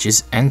 which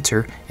is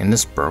enter in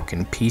this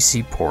broken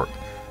PC port,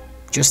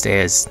 just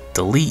as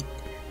delete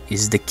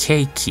is the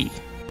K key.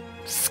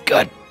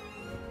 Scud.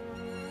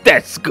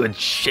 That's good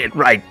shit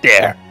right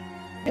there.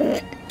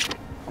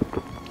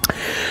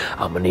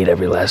 I'm gonna need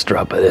every last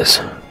drop of this.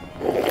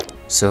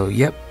 So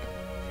yep,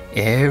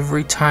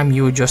 every time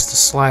you adjust the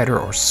slider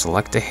or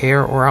select a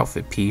hair or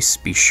outfit piece,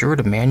 be sure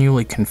to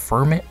manually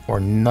confirm it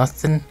or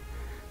nothing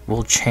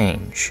will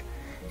change.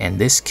 And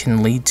this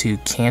can lead to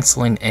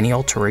canceling any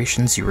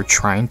alterations you were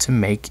trying to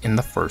make in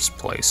the first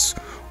place.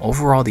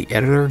 Overall, the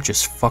editor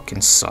just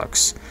fucking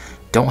sucks.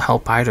 Don't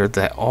help either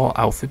that all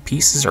outfit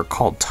pieces are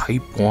called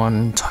Type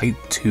 1, Type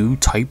 2,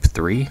 Type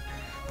 3.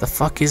 The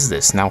fuck is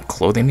this? Now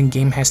clothing in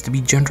game has to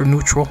be gender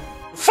neutral?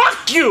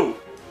 Fuck you!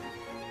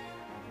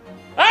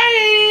 I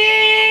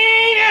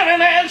ain't having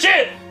that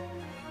shit!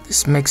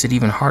 This makes it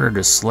even harder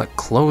to select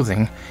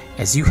clothing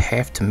as you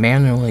have to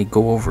manually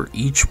go over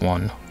each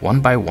one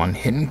by one,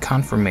 hitting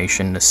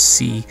confirmation to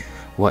see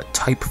what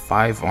Type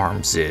 5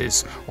 arms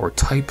is or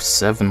Type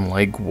 7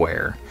 leg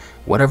wear.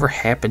 Whatever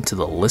happened to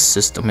the list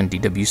system in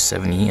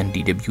DW7E and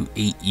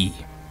DW8E?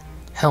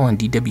 Hell, in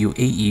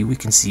DW8E we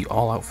can see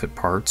all outfit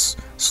parts,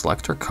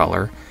 select our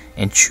color,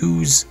 and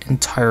choose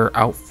entire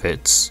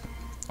outfits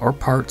or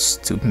parts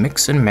to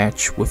mix and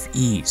match with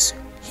ease.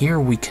 Here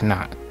we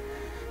cannot.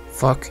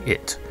 Fuck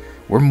it.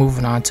 We're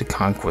moving on to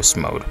Conquest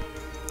mode.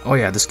 Oh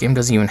yeah, this game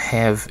doesn't even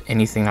have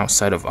anything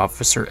outside of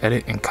Officer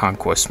Edit and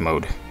Conquest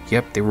mode.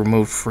 Yep, they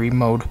removed Free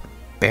mode,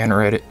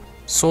 Banner Edit,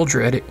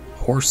 Soldier Edit,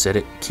 Horse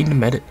Edit,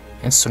 Kingdom Edit,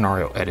 and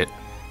Scenario Edit.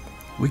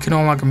 We can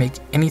no longer make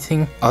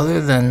anything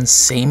other than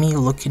samey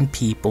looking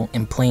people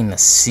and playing a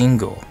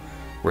single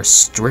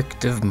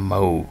restrictive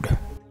mode.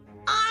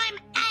 I'm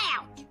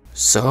out!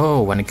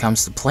 So when it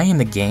comes to playing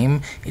the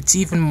game, it's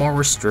even more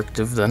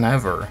restrictive than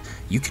ever.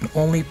 You can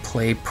only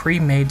play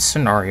pre-made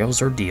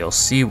scenarios or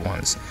DLC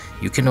ones.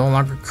 You can no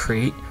longer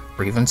create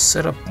or even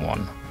set up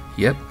one.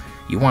 Yep,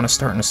 you want to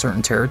start in a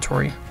certain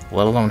territory,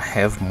 let alone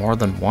have more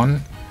than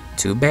one?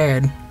 Too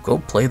bad, go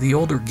play the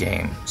older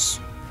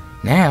games.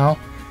 Now,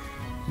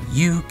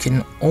 you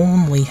can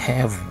only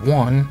have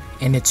one,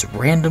 and it's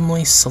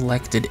randomly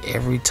selected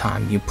every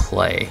time you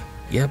play.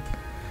 Yep.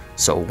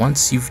 So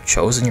once you've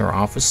chosen your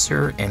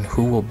officer and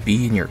who will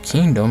be in your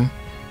kingdom,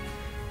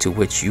 to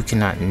which you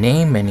cannot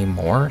name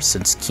anymore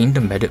since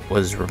Kingdom Edit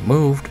was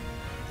removed,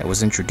 that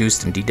was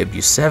introduced in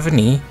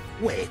DW70.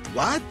 Wait,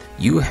 what?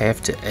 You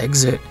have to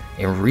exit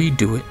and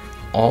redo it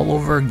all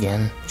over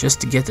again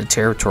just to get the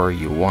territory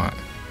you want.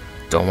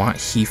 Don't want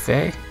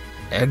Hife?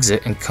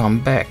 Exit and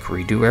come back,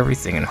 redo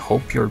everything and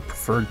hope your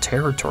preferred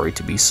territory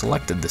to be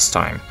selected this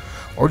time.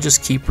 Or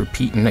just keep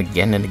repeating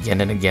again and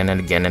again and again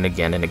and again and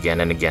again and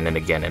again and again and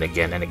again and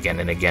again and again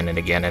and again and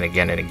again and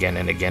again and again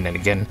and again and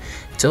again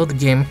until the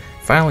game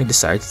finally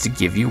decides to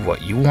give you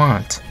what you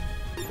want.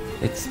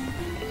 It's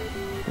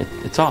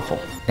awful.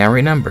 Now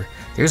remember,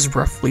 there's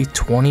roughly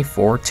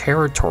 24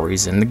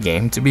 territories in the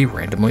game to be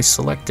randomly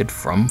selected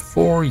from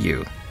for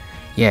you.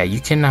 Yeah,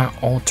 you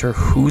cannot alter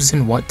who's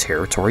in what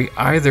territory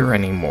either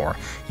anymore.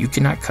 You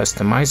cannot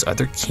customize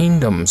other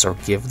kingdoms or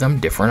give them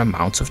different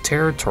amounts of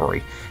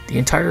territory. The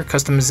entire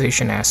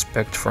customization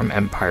aspect from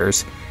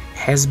Empires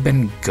has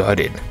been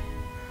gutted.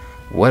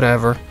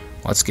 Whatever,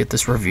 let's get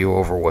this review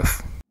over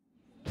with.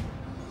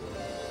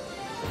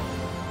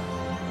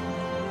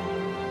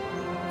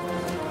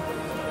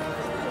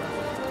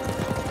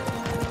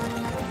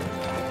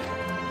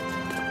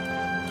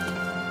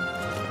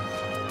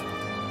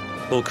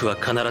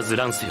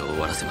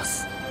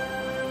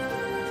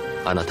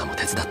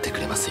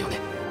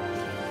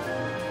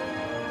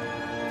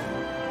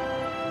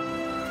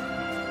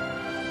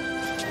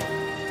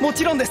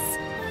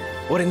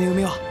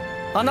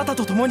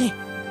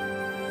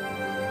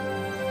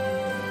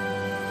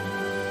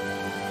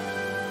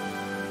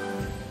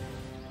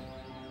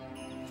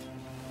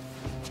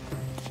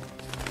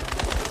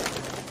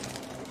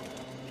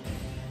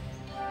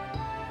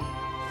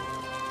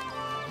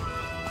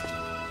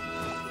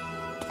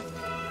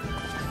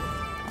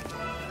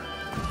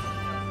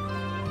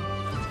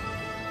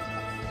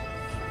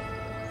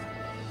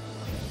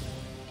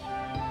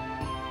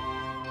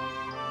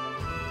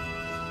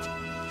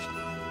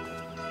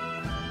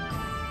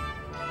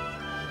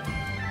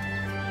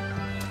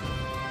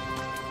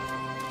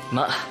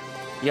ま、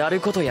や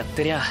ることやっ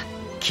てりゃ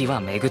気は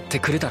巡って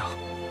くるだろう。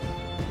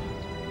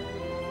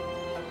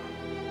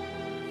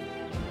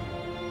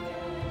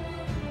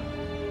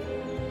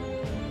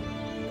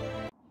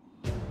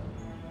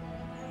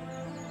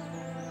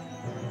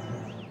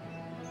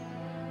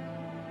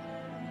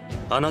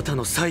あなた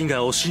のサイン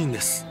が惜しいんで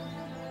す。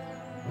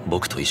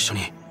僕と一緒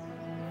に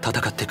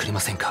戦ってくれま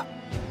せんか？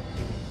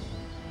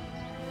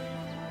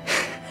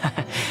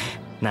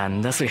な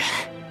んだそりゃ。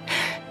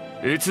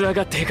器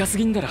がでかす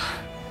ぎんだろ。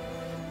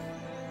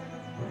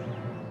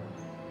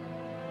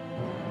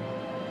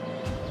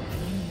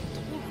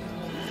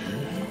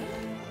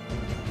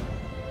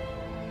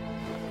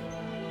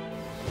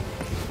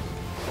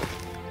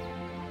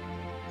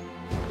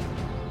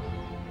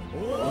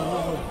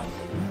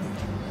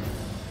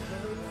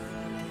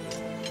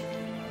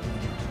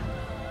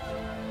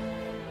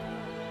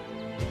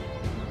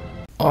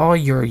All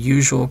your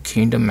usual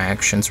kingdom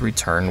actions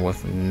return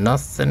with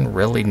nothing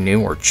really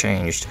new or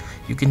changed.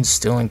 You can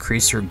still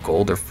increase your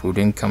gold or food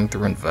income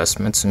through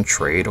investments and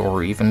trade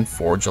or even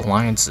forge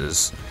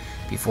alliances.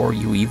 Before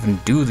you even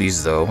do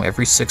these though,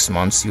 every 6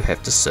 months you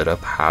have to set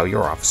up how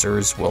your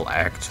officers will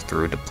act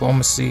through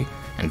diplomacy,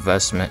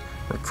 investment,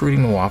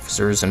 recruiting new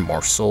officers, and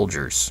more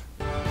soldiers.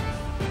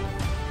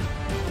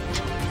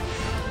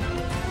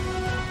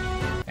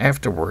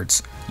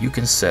 Afterwards, you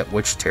can set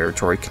which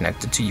territory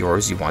connected to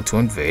yours you want to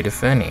invade,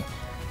 if any.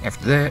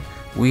 After that,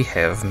 we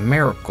have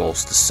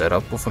miracles to set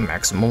up with a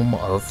maximum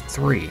of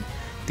 3.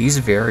 These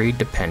vary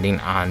depending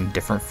on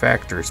different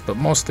factors, but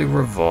mostly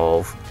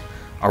revolve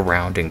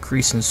around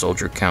increasing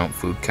soldier count,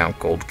 food count,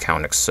 gold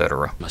count,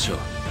 etc.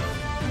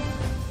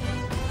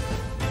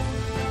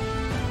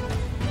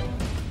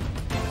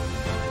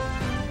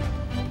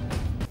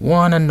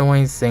 One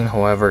annoying thing,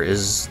 however,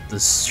 is the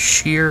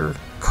sheer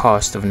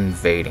cost of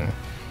invading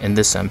in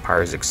this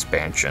Empire's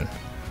expansion,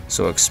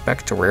 so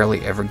expect to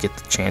rarely ever get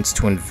the chance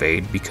to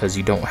invade because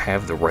you don't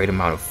have the right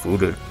amount of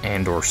food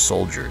and or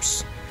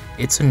soldiers.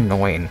 It's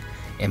annoying,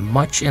 and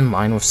much in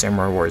line with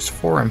Samurai Warriors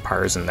 4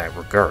 Empires in that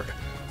regard.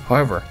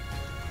 However,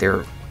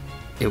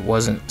 it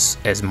wasn't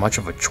as much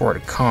of a chore to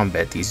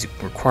combat these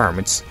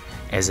requirements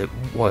as it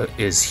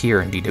is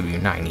here in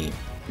DW9E.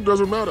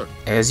 Doesn't matter.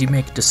 As you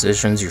make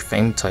decisions, your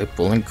fame type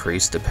will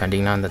increase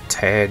depending on the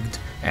tagged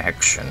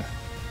action.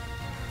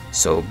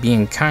 So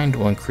being kind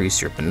will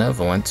increase your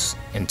benevolence,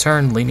 in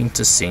turn leading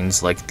to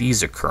scenes like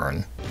these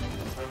occurring.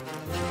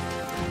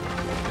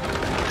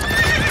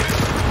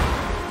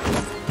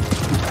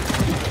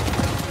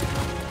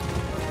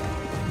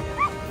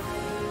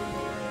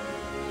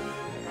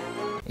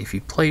 If you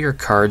play your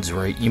cards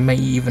right, you may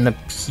even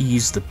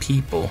appease the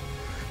people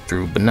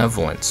through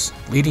benevolence,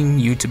 leading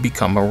you to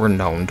become a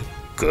renowned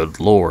good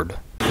lord.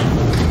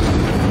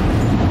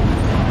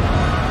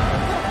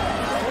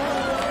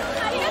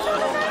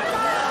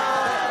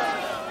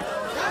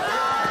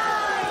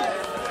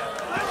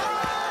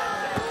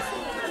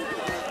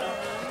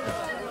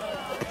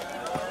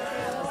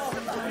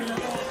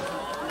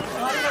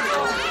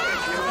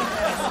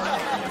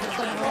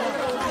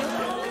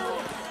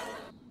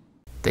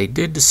 They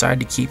did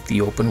decide to keep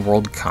the open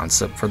world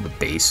concept for the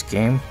base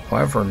game,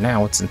 however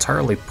now it's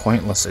entirely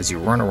pointless as you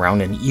run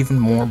around an even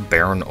more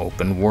barren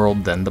open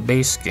world than the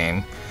base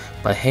game.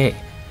 But hey,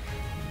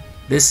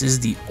 this is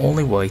the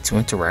only way to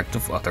interact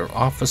with other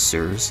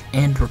officers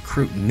and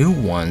recruit new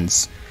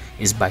ones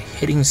is by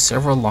hitting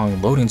several long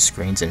loading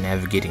screens and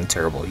navigating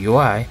terrible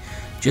UI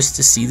just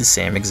to see the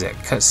same exact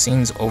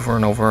cutscenes over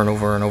and over and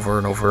over and over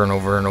and over and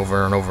over and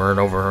over and over and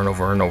over and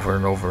over and over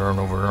and over and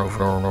over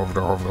and over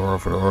and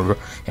over and over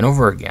and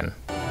over again.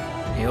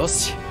 よ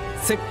し、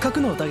せっかく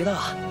の宴だ。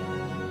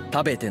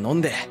食べて飲ん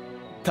で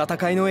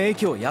戦いの影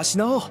響を養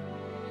おう。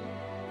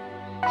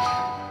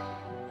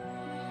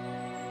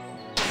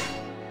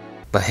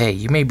But hey,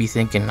 you may be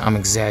thinking I'm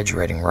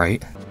exaggerating,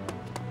 right?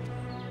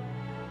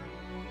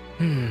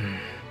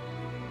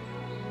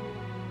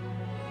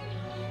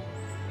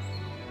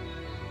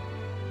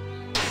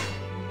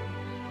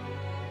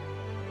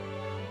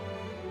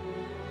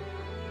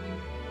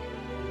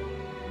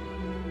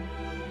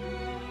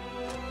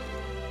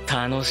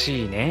 楽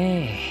しい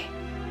ね。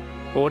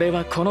俺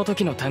はこの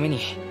時のために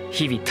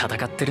日々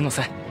戦ってるの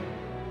さ。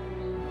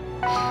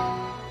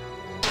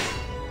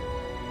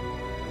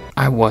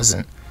I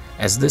wasn't,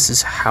 as this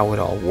is how it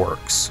all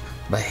works.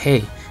 But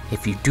hey,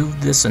 if you do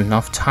this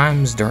enough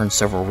times during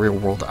several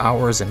real-world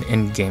hours and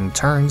in-game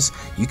turns,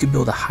 you could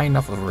build a high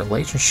enough of a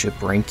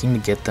relationship ranking to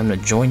get them to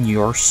join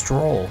your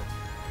stroll.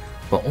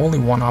 But only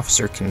one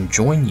officer can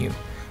join you.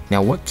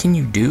 Now what can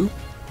you do?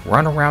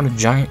 Run around a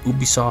giant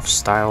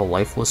Ubisoft-style,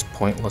 lifeless,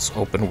 pointless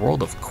open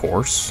world, of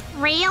course.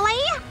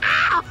 Really?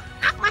 Ow!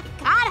 Oh my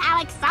god,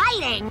 how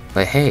exciting!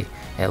 But hey,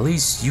 at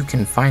least you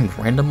can find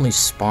randomly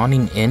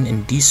spawning in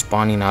and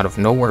despawning out of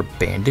nowhere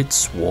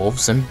bandits,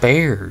 wolves, and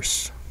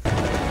bears.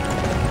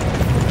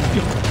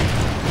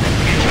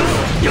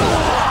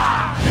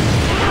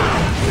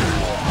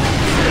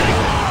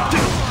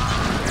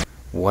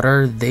 What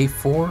are they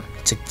for?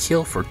 To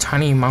kill for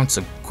tiny amounts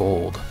of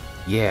gold.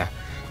 Yeah.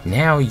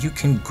 Now you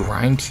can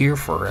grind here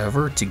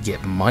forever to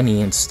get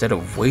money instead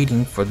of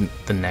waiting for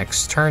the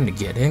next turn to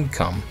get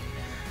income.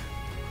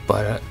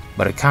 But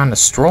a kind of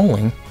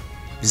strolling,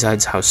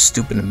 besides how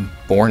stupid and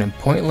boring and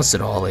pointless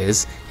it all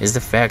is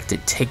the fact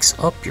it takes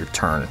up your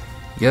turn.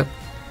 Yep,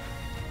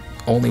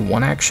 only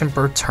one action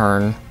per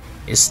turn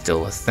is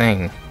still a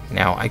thing.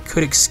 Now I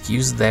could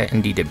excuse that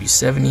in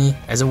DW70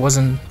 as it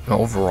wasn't an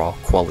overall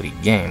quality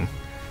game.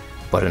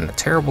 But in a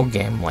terrible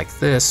game like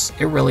this,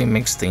 it really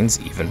makes things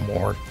even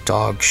more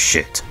dog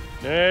shit.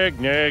 Neg,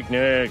 neg,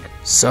 neg.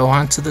 So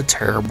on to the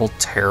terrible,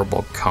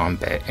 terrible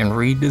combat and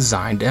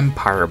redesigned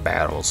Empire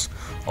battles.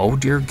 Oh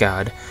dear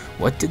god,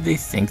 what did they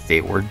think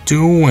they were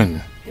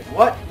doing?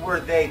 What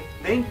were they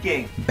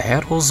thinking?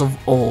 Battles of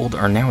old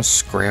are now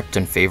scrapped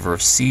in favor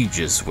of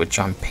sieges, which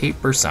on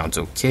paper sounds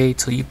okay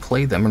till you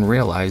play them and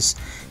realize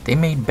they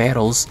made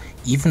battles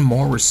even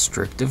more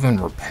restrictive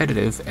and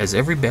repetitive as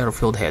every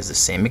battlefield has the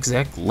same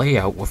exact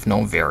layout with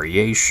no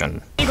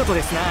variation.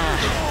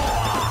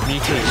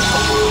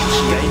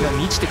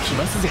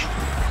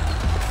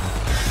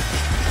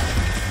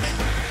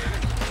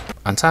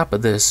 On top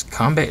of this,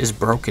 combat is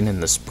broken in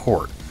this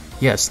port.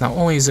 Yes, not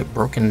only is it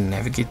broken to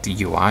navigate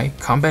the UI,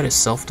 combat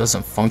itself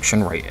doesn't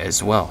function right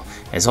as well,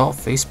 as all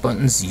face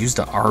buttons use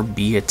the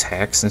RB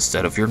attacks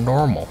instead of your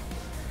normal.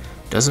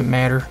 Doesn't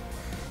matter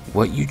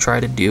what you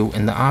try to do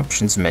in the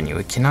options menu,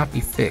 it cannot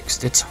be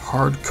fixed. It's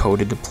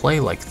hard-coded to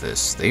play like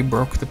this. They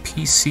broke the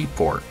PC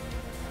port.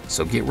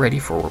 So get ready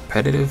for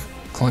repetitive,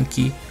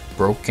 clunky,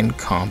 broken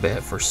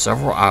combat for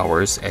several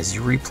hours as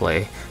you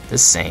replay the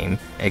same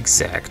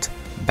exact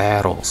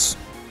battles.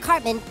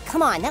 Cartman,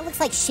 come on, that looks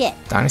like shit.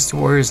 Dynasty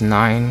Warriors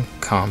 9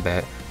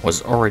 combat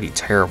was already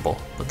terrible,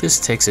 but this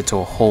takes it to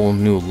a whole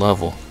new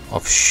level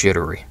of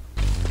shittery.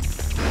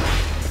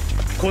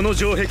 この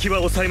城壁は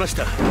抑えまし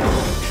た。攻め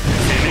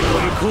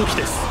込む後期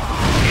です。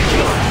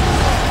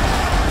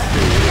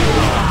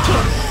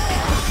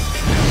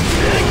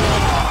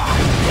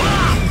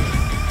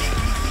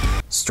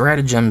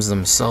 Stratagems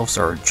themselves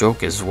are a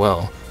joke as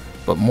well,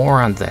 but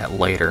more on that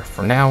later.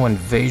 For now,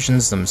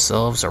 invasions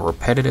themselves are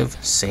repetitive,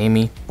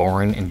 samey,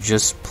 boring, and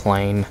just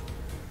plain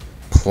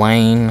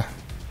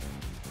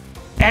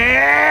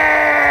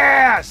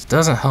ass!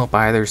 Doesn't help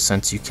either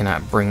since you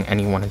cannot bring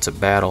anyone into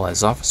battle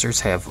as officers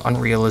have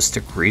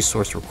unrealistic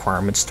resource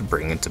requirements to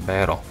bring into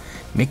battle,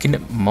 making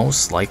it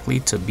most likely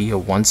to be a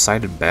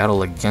one-sided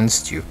battle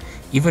against you.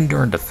 Even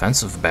during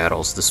defensive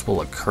battles, this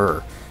will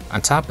occur. On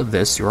top of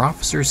this, your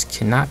officers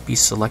cannot be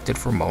selected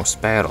for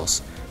most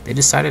battles. They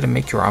decided to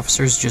make your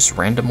officers just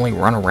randomly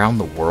run around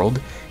the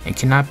world and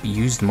cannot be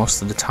used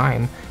most of the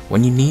time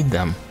when you need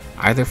them,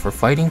 either for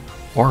fighting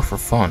or for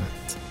fun.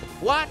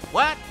 What?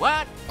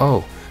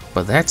 Oh,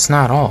 but that's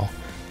not all.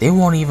 They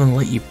won't even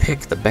let you pick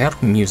the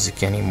battle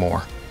music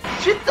anymore.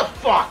 Shit the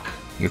fuck!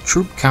 Your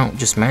troop count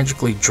just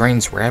magically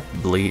drains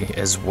rapidly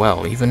as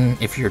well. Even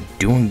if you're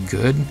doing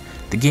good,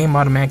 the game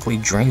automatically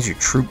drains your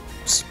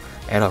troops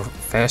at a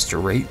faster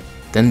rate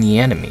than the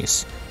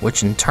enemies,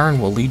 which in turn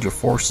will lead your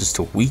forces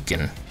to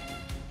weaken.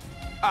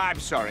 I'm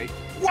sorry.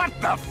 What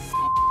the f?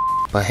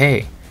 But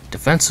hey,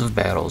 defensive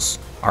battles,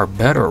 are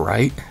better,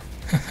 right?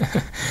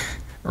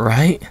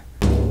 Right?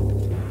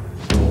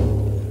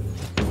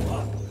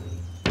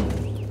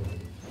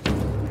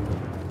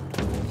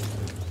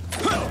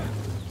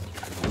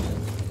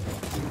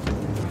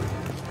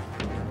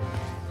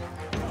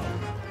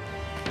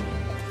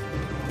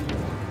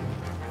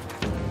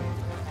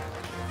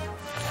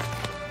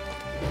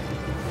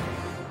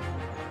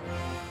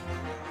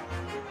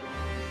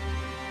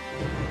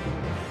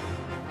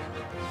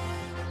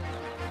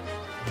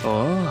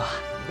 Oh,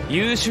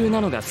 優秀な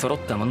のが揃っ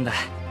たもんだ。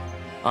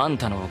あん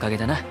たのおかげ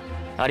だな。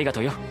ありが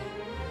とうよ。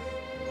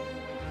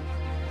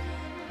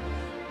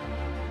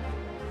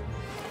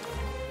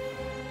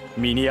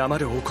身に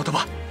余るお言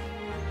葉。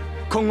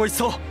今後一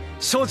層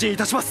精進い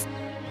たします。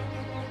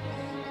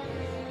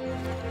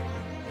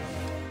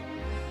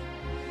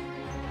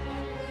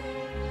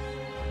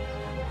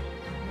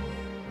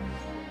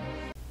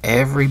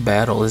Every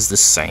battle is the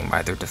same,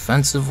 either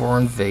defensive or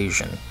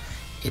invasion.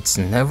 It's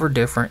never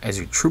different, as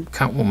your troop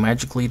count will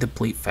magically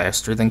deplete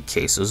faster than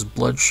Queso's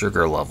blood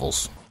sugar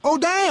levels. Oh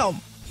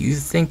damn! You'd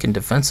think in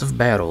defensive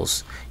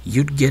battles,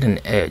 you'd get an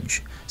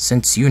edge,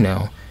 since you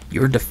know,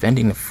 you're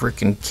defending a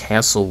frickin'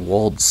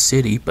 castle-walled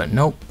city, but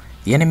nope,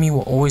 the enemy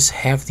will always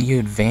have the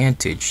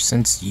advantage,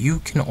 since you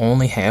can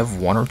only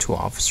have 1 or 2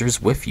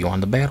 officers with you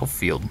on the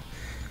battlefield.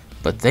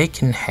 But they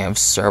can have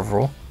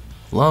several.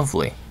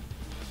 Lovely.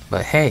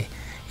 But hey,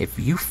 if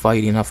you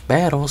fight enough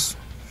battles,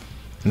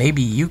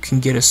 maybe you can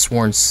get a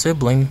sworn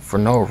sibling for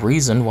no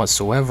reason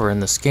whatsoever in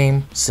this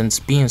game, since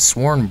being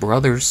sworn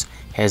brothers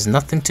has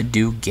nothing to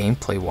do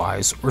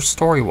gameplay-wise or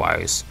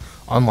story-wise,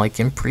 unlike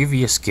in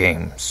previous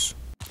games.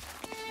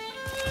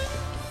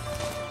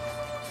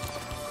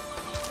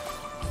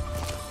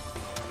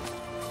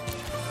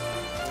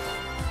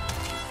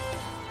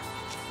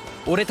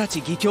 俺たち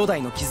義兄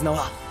弟の絆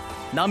は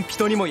何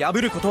人にも破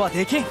ることは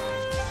できん。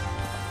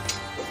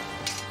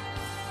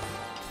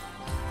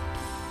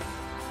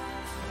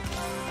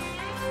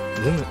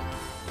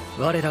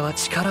我らは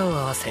力を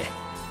合わせ、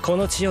こ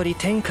の地より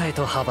天下へ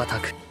と羽ばた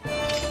く。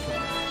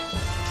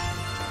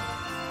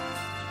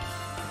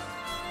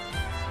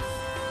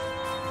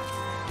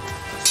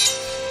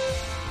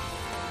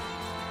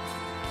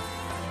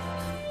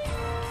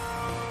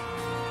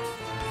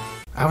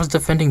I was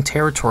defending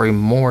territory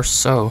more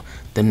so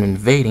than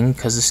invading,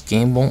 because this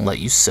game won't let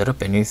you set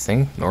up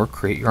anything nor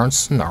create your own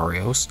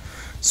scenarios,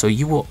 so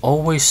you will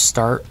always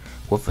start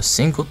with a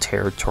single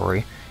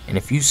territory, and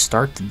if you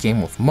start the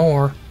game with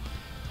more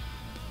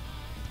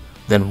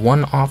than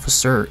 1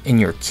 officer in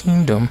your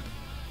kingdom,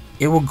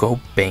 it will go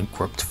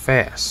bankrupt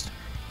fast.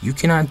 You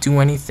cannot do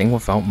anything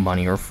without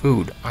money or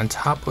food, on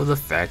top of the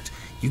fact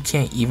you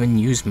can't even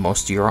use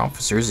most of your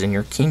officers in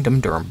your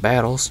kingdom during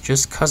battles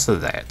just cause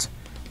of that.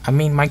 I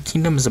mean, my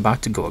kingdom is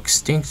about to go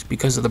extinct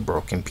because of the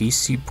broken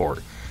PC port,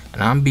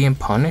 and I'm being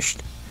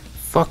punished?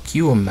 Fuck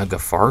you, Omega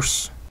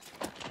Farce.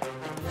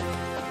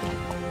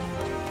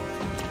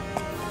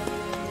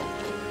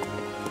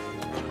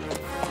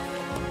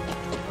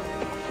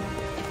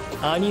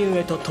 兄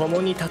上と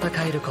共に戦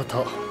えるこ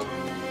と、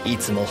い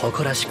つも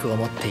誇らしく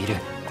思っている。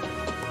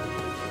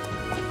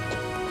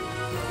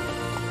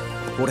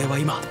俺は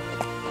今、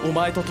お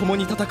前と共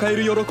に戦え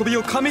る喜び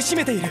をかみし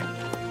めている。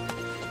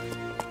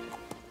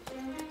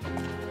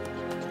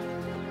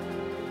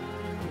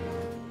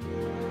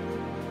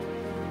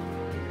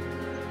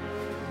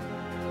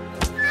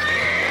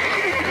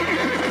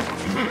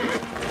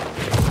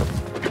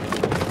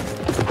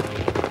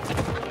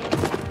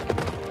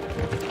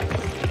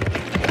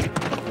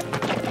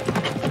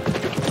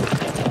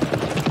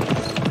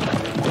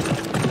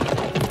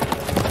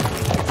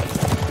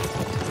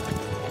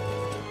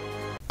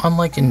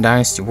Unlike in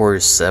Dynasty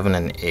Warriors 7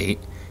 and 8,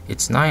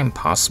 it's nigh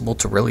impossible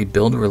to really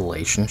build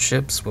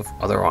relationships with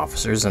other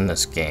officers in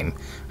this game,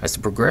 as the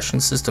progression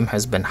system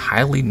has been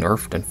highly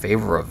nerfed in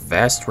favor of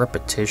vast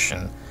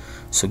repetition,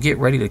 so get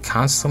ready to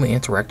constantly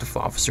interact with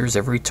officers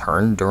every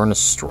turn during a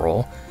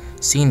stroll,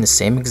 seeing the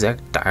same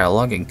exact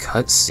dialogue and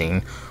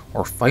cutscene,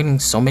 or fighting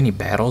so many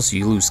battles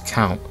you lose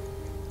count,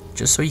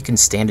 just so you can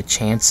stand a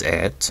chance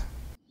at...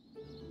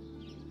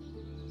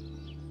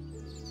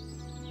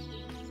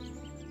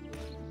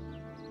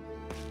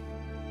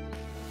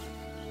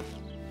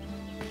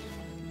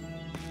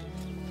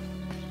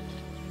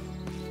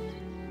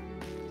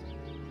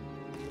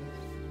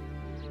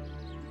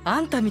 あ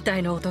んたみた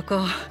いな男、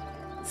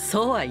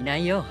そうはいな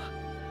いよ。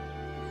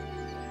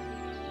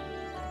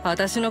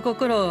私の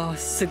心を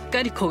すっ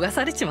かり焦が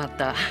されちまっ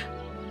た。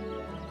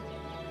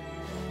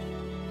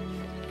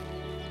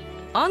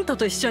あんた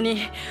と一緒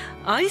に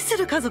愛す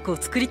る家族を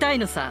作りたい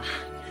のさ。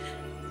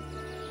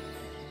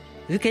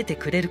受けて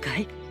くれるか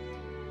い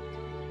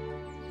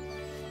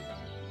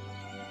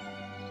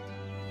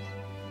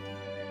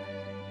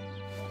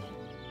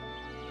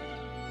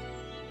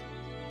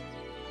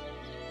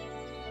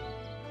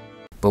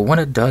？But when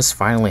it does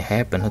finally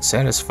happen, it's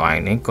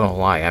satisfying, ain't gonna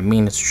lie. I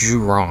mean, it's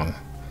Zhu wrong.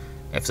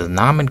 If the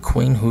Namen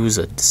Queen, who's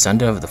a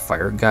descendant of the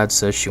Fire God,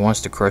 says she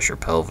wants to crush your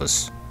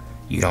pelvis,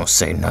 you don't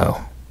say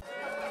no.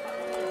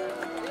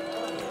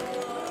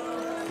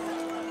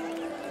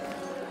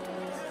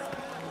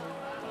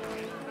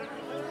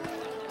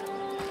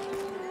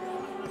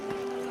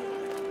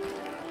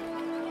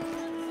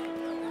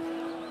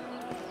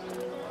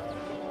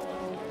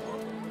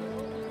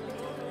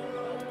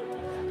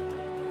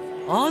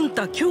 あん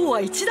た今日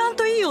は一段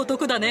といい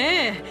男だ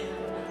ね。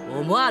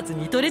思わず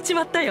見とれち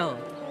まったよ。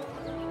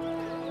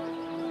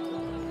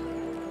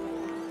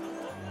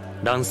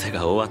乱世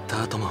が終わっ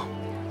た後も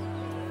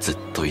ずっ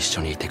と一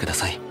緒にいてくだ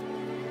さい。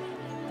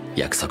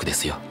約束で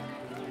すよ。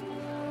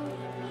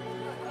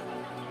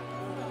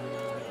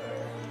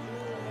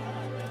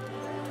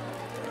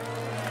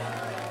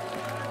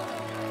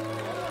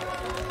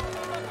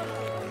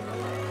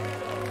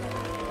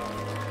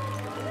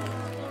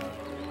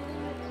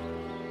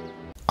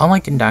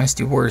Unlike in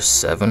Dynasty Warriors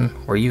 7,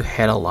 where you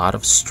had a lot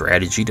of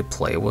strategy to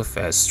play with,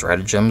 as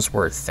stratagems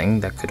were a thing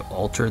that could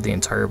alter the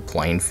entire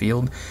playing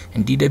field,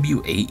 in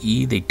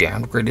DWAE they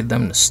downgraded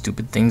them to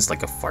stupid things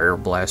like a fire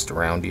blast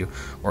around you,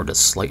 or to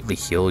slightly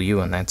heal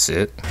you, and that's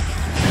it.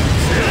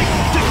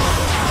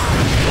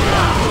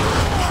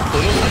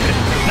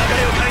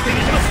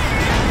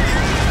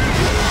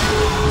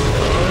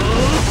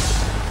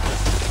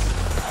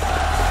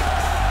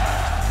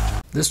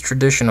 This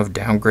tradition of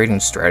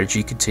downgrading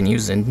strategy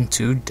continues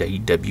into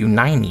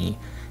DW9E,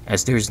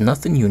 as there's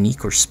nothing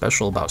unique or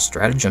special about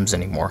stratagems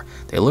anymore.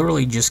 They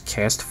literally just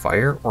cast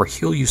fire or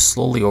heal you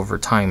slowly over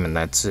time, and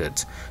that's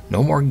it.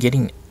 No more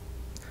getting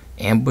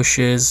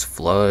ambushes,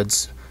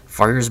 floods,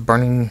 fires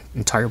burning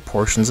entire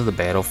portions of the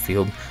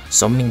battlefield,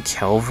 summoning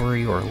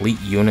cavalry or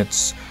elite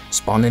units,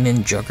 spawning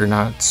in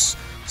juggernauts,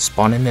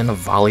 spawning in a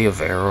volley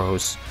of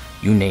arrows,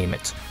 you name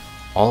it.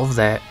 All of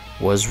that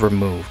was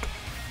removed.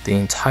 The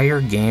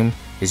entire game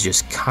is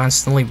just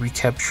constantly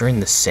recapturing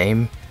the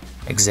same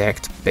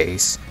exact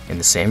base and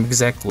the same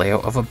exact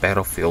layout of a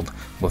battlefield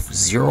with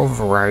zero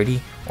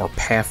variety or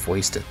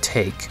pathways to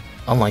take,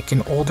 unlike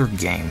in older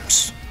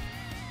games.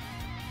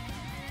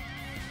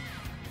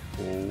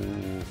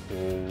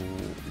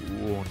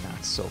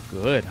 Not so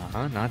good,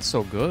 huh? Not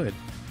so good.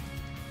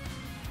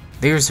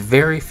 There's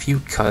very few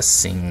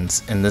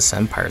cutscenes in this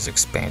Empire's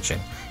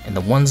expansion, and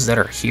the ones that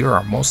are here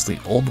are mostly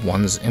old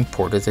ones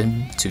imported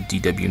into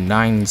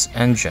DW9's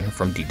engine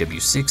from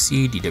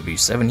DW6E,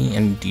 DW7E,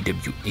 and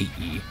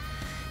DW8E.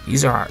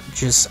 These are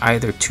just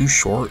either too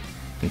short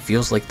and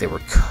feels like they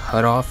were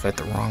cut off at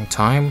the wrong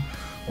time,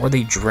 or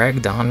they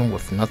dragged on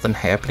with nothing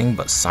happening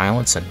but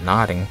silence and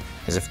nodding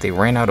as if they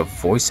ran out of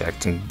voice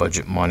acting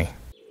budget money.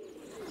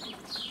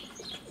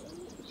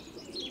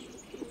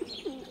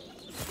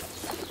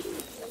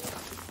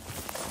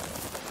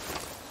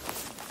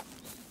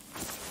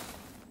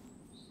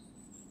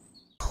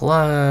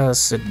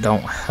 Plus, it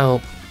don't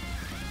help,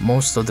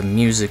 most of the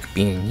music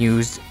being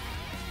used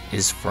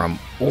is from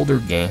older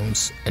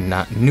games and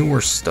not newer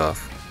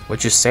stuff,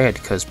 which is sad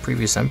because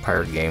previous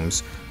Empire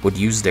games would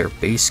use their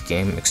base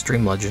game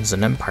Xtreme Legends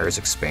and Empire's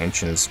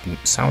expansions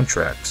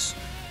soundtracks.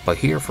 But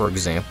here, for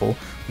example,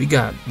 we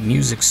got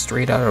music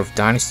straight out of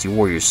Dynasty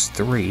Warriors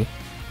 3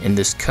 in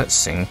this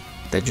cutscene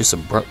that just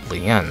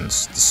abruptly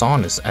ends. The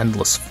song is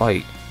Endless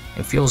Fight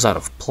and feels out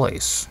of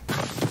place.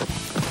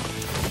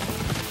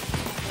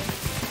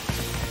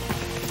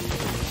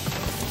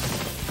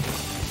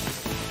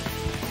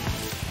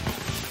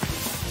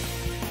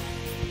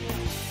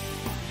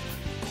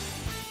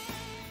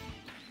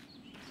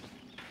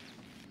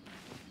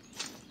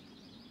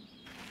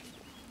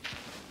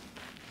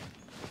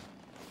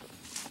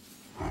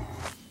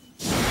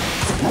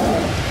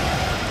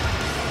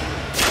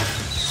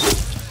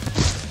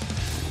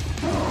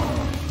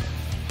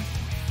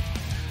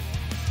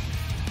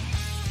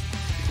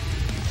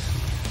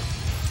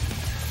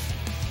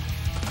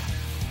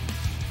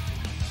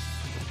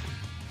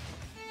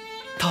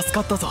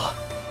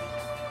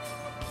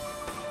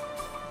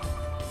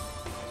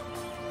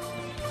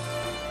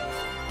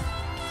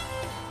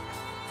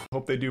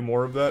 Hope they do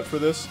more of that for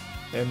this,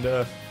 and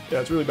yeah,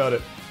 that's really about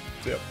it.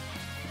 So, yeah.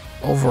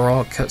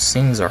 Overall,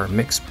 cutscenes are a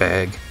mixed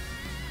bag.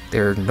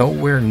 They're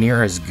nowhere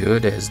near as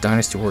good as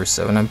Dynasty Warriors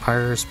 7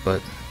 Empires,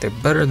 but they're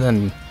better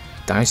than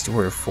Dynasty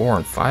Warriors 4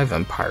 and 5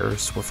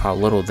 Empires with how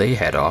little they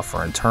had to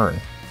offer in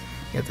turn.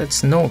 Yet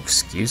that's no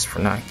excuse for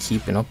not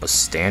keeping up a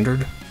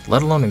standard,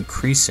 let alone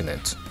increasing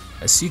it.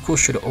 A sequel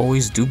should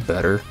always do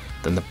better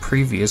than the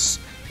previous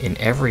in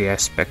every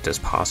aspect as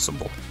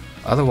possible.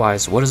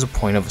 Otherwise, what is the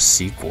point of a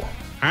sequel?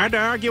 Hard to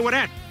argue with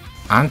that.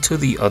 On to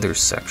the other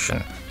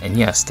section, and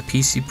yes, the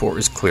PC port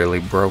is clearly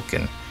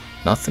broken.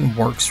 Nothing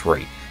works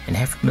right, and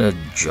having to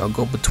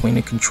juggle between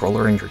a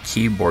controller and your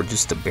keyboard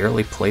just to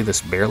barely play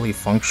this barely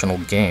functional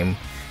game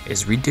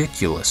is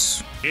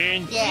ridiculous.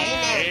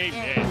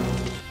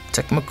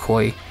 Tecmo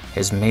Koei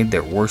has made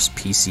their worst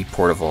PC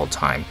port of all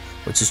time,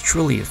 which is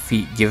truly a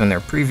feat given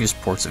their previous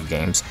ports of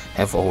games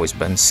have always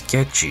been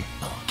sketchy.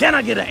 Can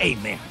I get an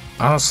amen?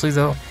 Honestly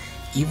though,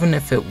 even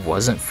if it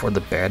wasn't for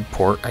the bad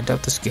port, I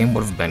doubt this game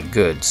would have been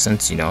good,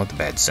 since, you know, the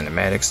bad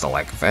cinematics, the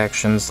lack of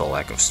actions, the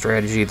lack of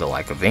strategy, the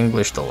lack of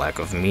English, the lack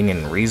of meaning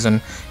and reason.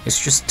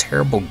 It's just a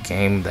terrible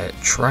game that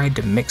tried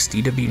to mix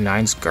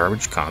DW9's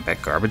garbage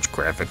combat, garbage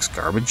graphics,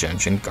 garbage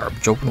engine,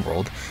 garbage open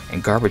world,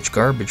 and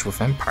garbage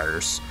with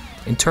Empires,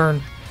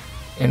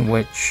 in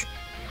which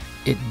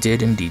it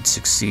did indeed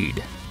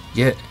succeed.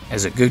 Yet,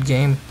 as a good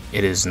game,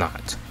 it is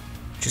not.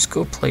 Just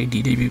go play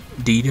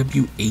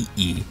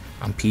DW8E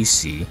on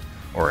PC,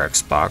 or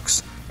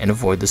Xbox and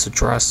avoid this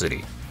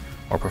atrocity.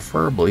 Or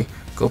preferably,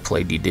 go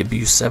play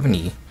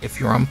DW7E if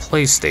you're on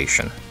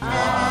PlayStation.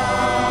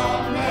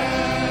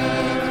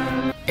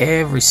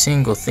 Every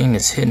single thing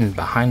is hidden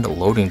behind a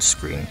loading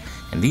screen,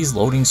 and these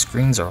loading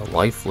screens are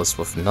lifeless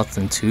with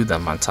nothing to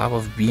them on top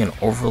of being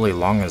overly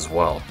long as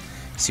well.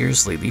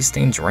 Seriously, these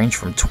things range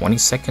from 20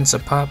 seconds a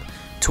pop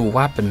to a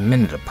whopping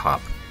minute a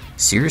pop.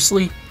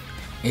 Seriously?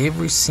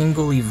 Every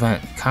single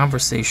event,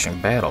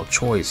 conversation, battle,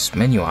 choice,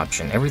 menu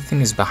option,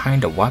 everything is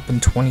behind a whopping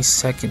 20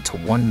 second to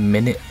 1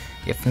 minute,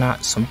 if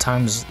not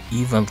sometimes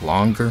even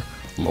longer,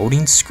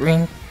 loading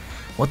screen?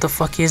 What the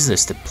fuck is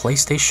this, the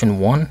PlayStation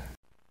 1?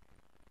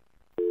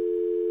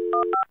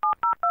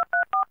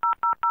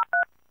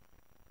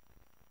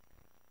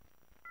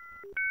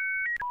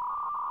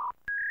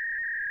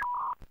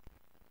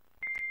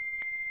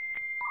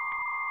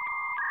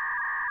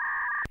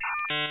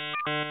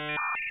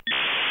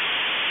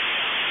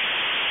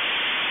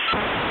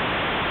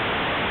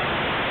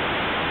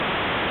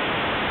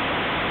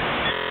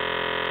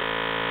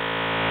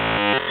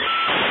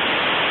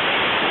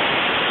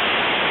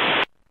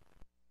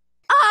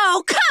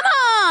 Oh, come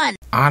on!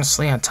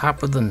 Honestly, on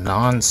top of the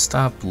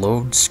non-stop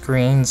load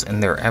screens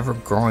and their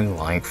ever-growing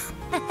life,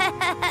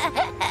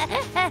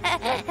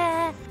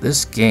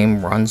 this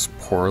game runs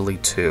poorly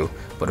too,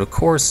 but of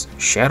course,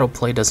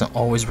 Shadowplay doesn't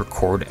always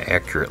record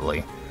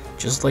accurately.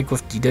 Just like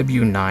with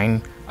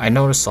DW9, I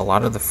noticed a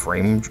lot of the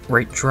frame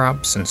rate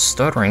drops and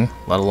stuttering,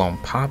 let alone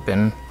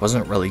popping,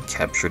 wasn't really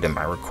captured in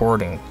my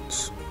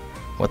recordings.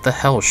 What the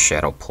hell,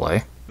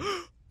 Shadowplay?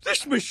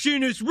 This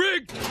machine is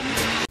rigged!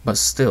 But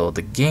still,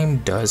 the game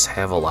does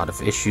have a lot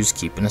of issues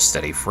keeping a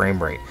steady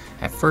frame rate.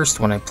 At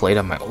first, when I played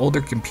on my older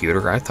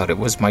computer, I thought it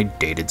was my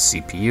dated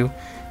CPU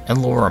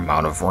and lower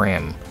amount of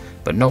RAM.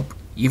 But nope,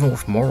 even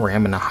with more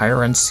RAM and a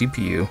higher end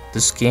CPU,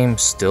 this game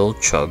still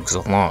chugs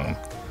along.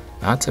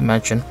 Not to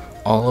mention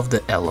all of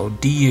the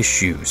LOD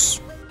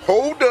issues.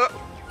 Hold up.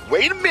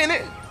 Wait a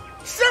minute.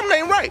 Something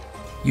ain't right.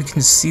 You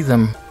can see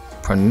them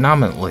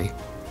predominantly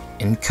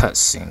in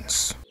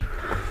cutscenes.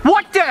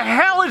 What the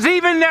hell is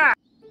even that?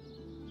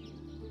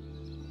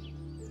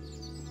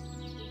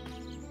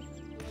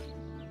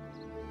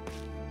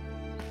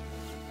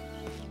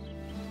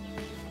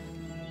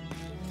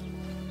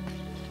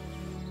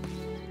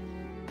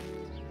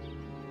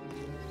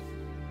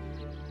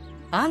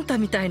あんた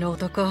みたいな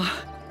男、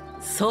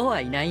そう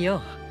はいない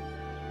よ。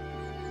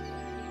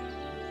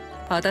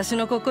私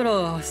の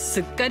心をす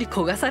っかり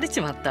焦がされ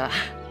ちまった。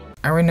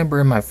I remember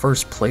in my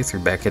first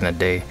playthrough back in the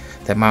day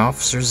that my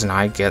officers and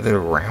I gathered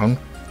around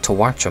to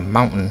watch a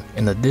mountain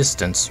in the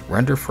distance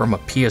render from a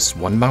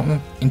PS1 mountain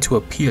into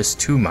a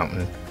PS2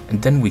 mountain, and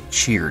then we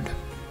cheered.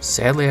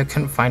 Sadly, I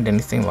couldn't find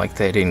anything like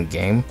that in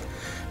game,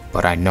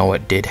 but I know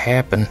it did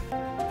happen.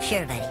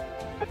 Sure, buddy.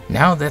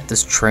 Now that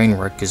this train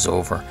wreck is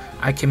over,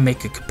 I can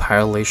make a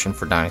compilation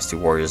for Dynasty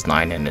Warriors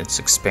 9 and its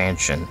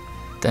expansion,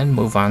 then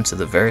move on to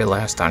the very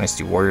last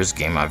Dynasty Warriors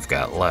game I've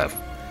got left.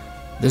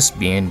 This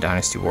being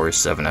Dynasty Warriors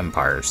 7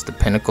 Empires, the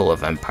pinnacle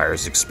of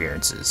Empires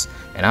experiences,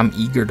 and I'm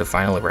eager to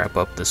finally wrap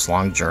up this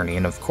long journey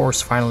and of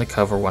course finally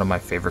cover one of my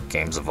favorite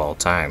games of all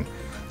time.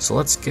 So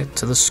let's get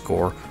to the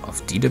score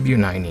of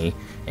DW9E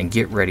and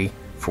get ready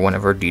for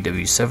whenever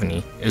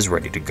DW7E is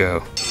ready to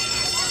go.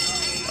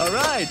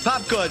 Alright,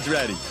 popcorn's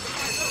ready.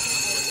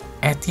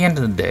 At the end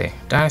of the day,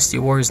 Dynasty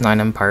Warriors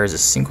 9 Empires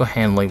is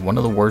single-handedly one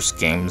of the worst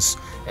games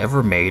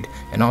ever made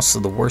and also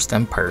the worst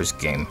Empires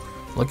game.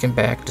 Looking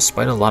back,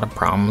 despite a lot of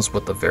problems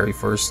with the very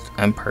first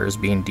Empires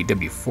being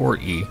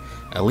DW4E,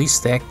 at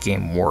least that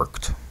game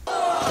worked.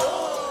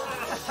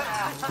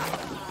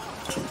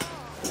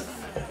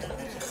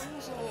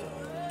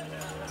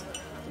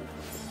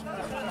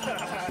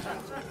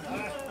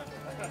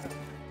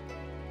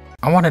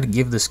 I wanted to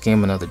give this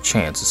game another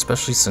chance,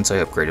 especially since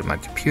I upgraded my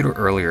computer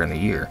earlier in the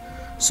year,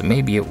 so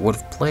maybe it would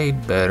have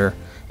played better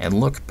and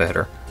looked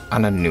better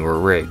on a newer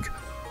rig.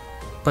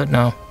 But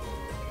no,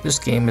 this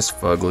game is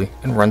fugly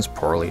and runs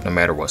poorly no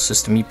matter what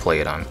system you play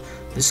it on.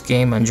 This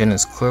game engine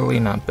is clearly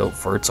not built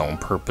for its own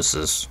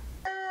purposes.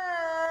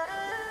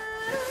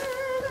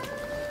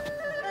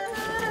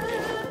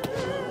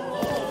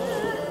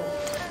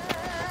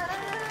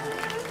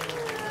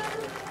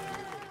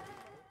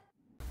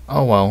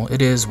 Oh well,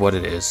 it is what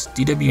it is.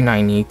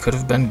 DW9E could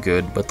have been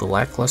good, but the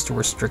lackluster,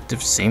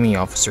 restrictive, samey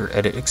officer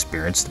edit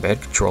experience, the bad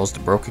controls,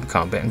 the broken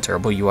combat, and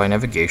terrible UI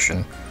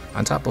navigation,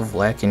 on top of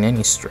lacking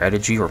any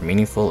strategy or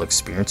meaningful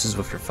experiences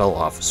with your fellow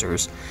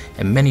officers,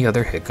 and many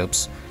other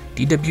hiccups,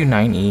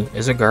 DW9E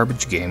is a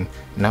garbage game,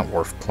 not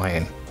worth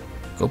playing.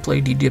 Go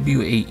play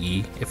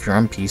DW8E if you're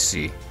on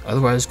PC,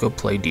 otherwise go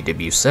play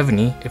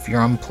DW7E if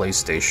you're on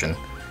PlayStation,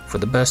 for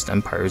the best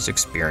Empires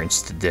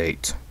experience to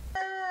date.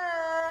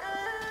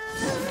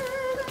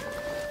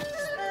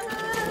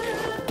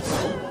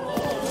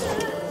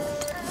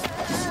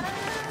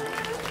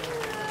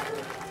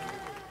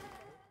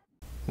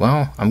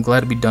 Well, I'm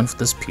glad to be done with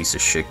this piece of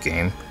shit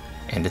game,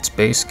 and its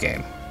base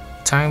game.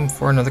 Time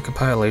for another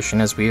compilation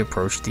as we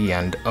approach the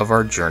end of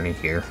our journey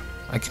here.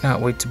 I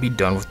cannot wait to be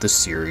done with this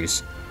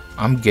series.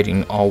 I'm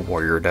getting all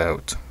warriored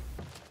out.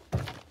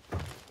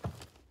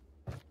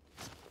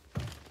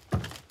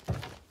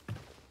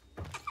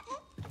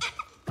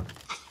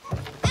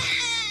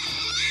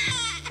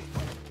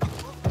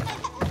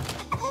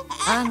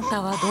あん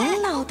たはど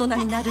んな大人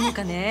になるの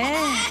かね。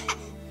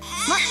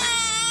ま、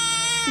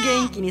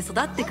元気に育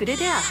ってくれ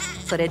りゃ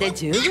それで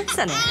十分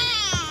さね。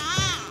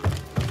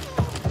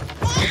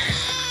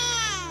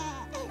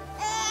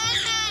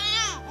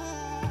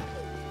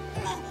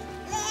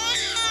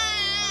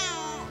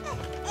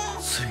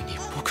ついに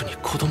僕に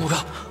子供が。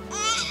は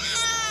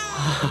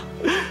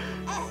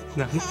あ、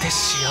なんて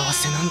幸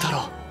せなんだ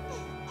ろう。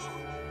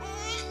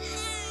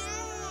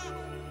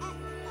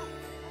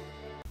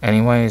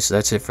Anyways,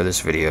 that's it for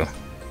this video.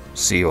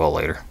 See you all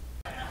later.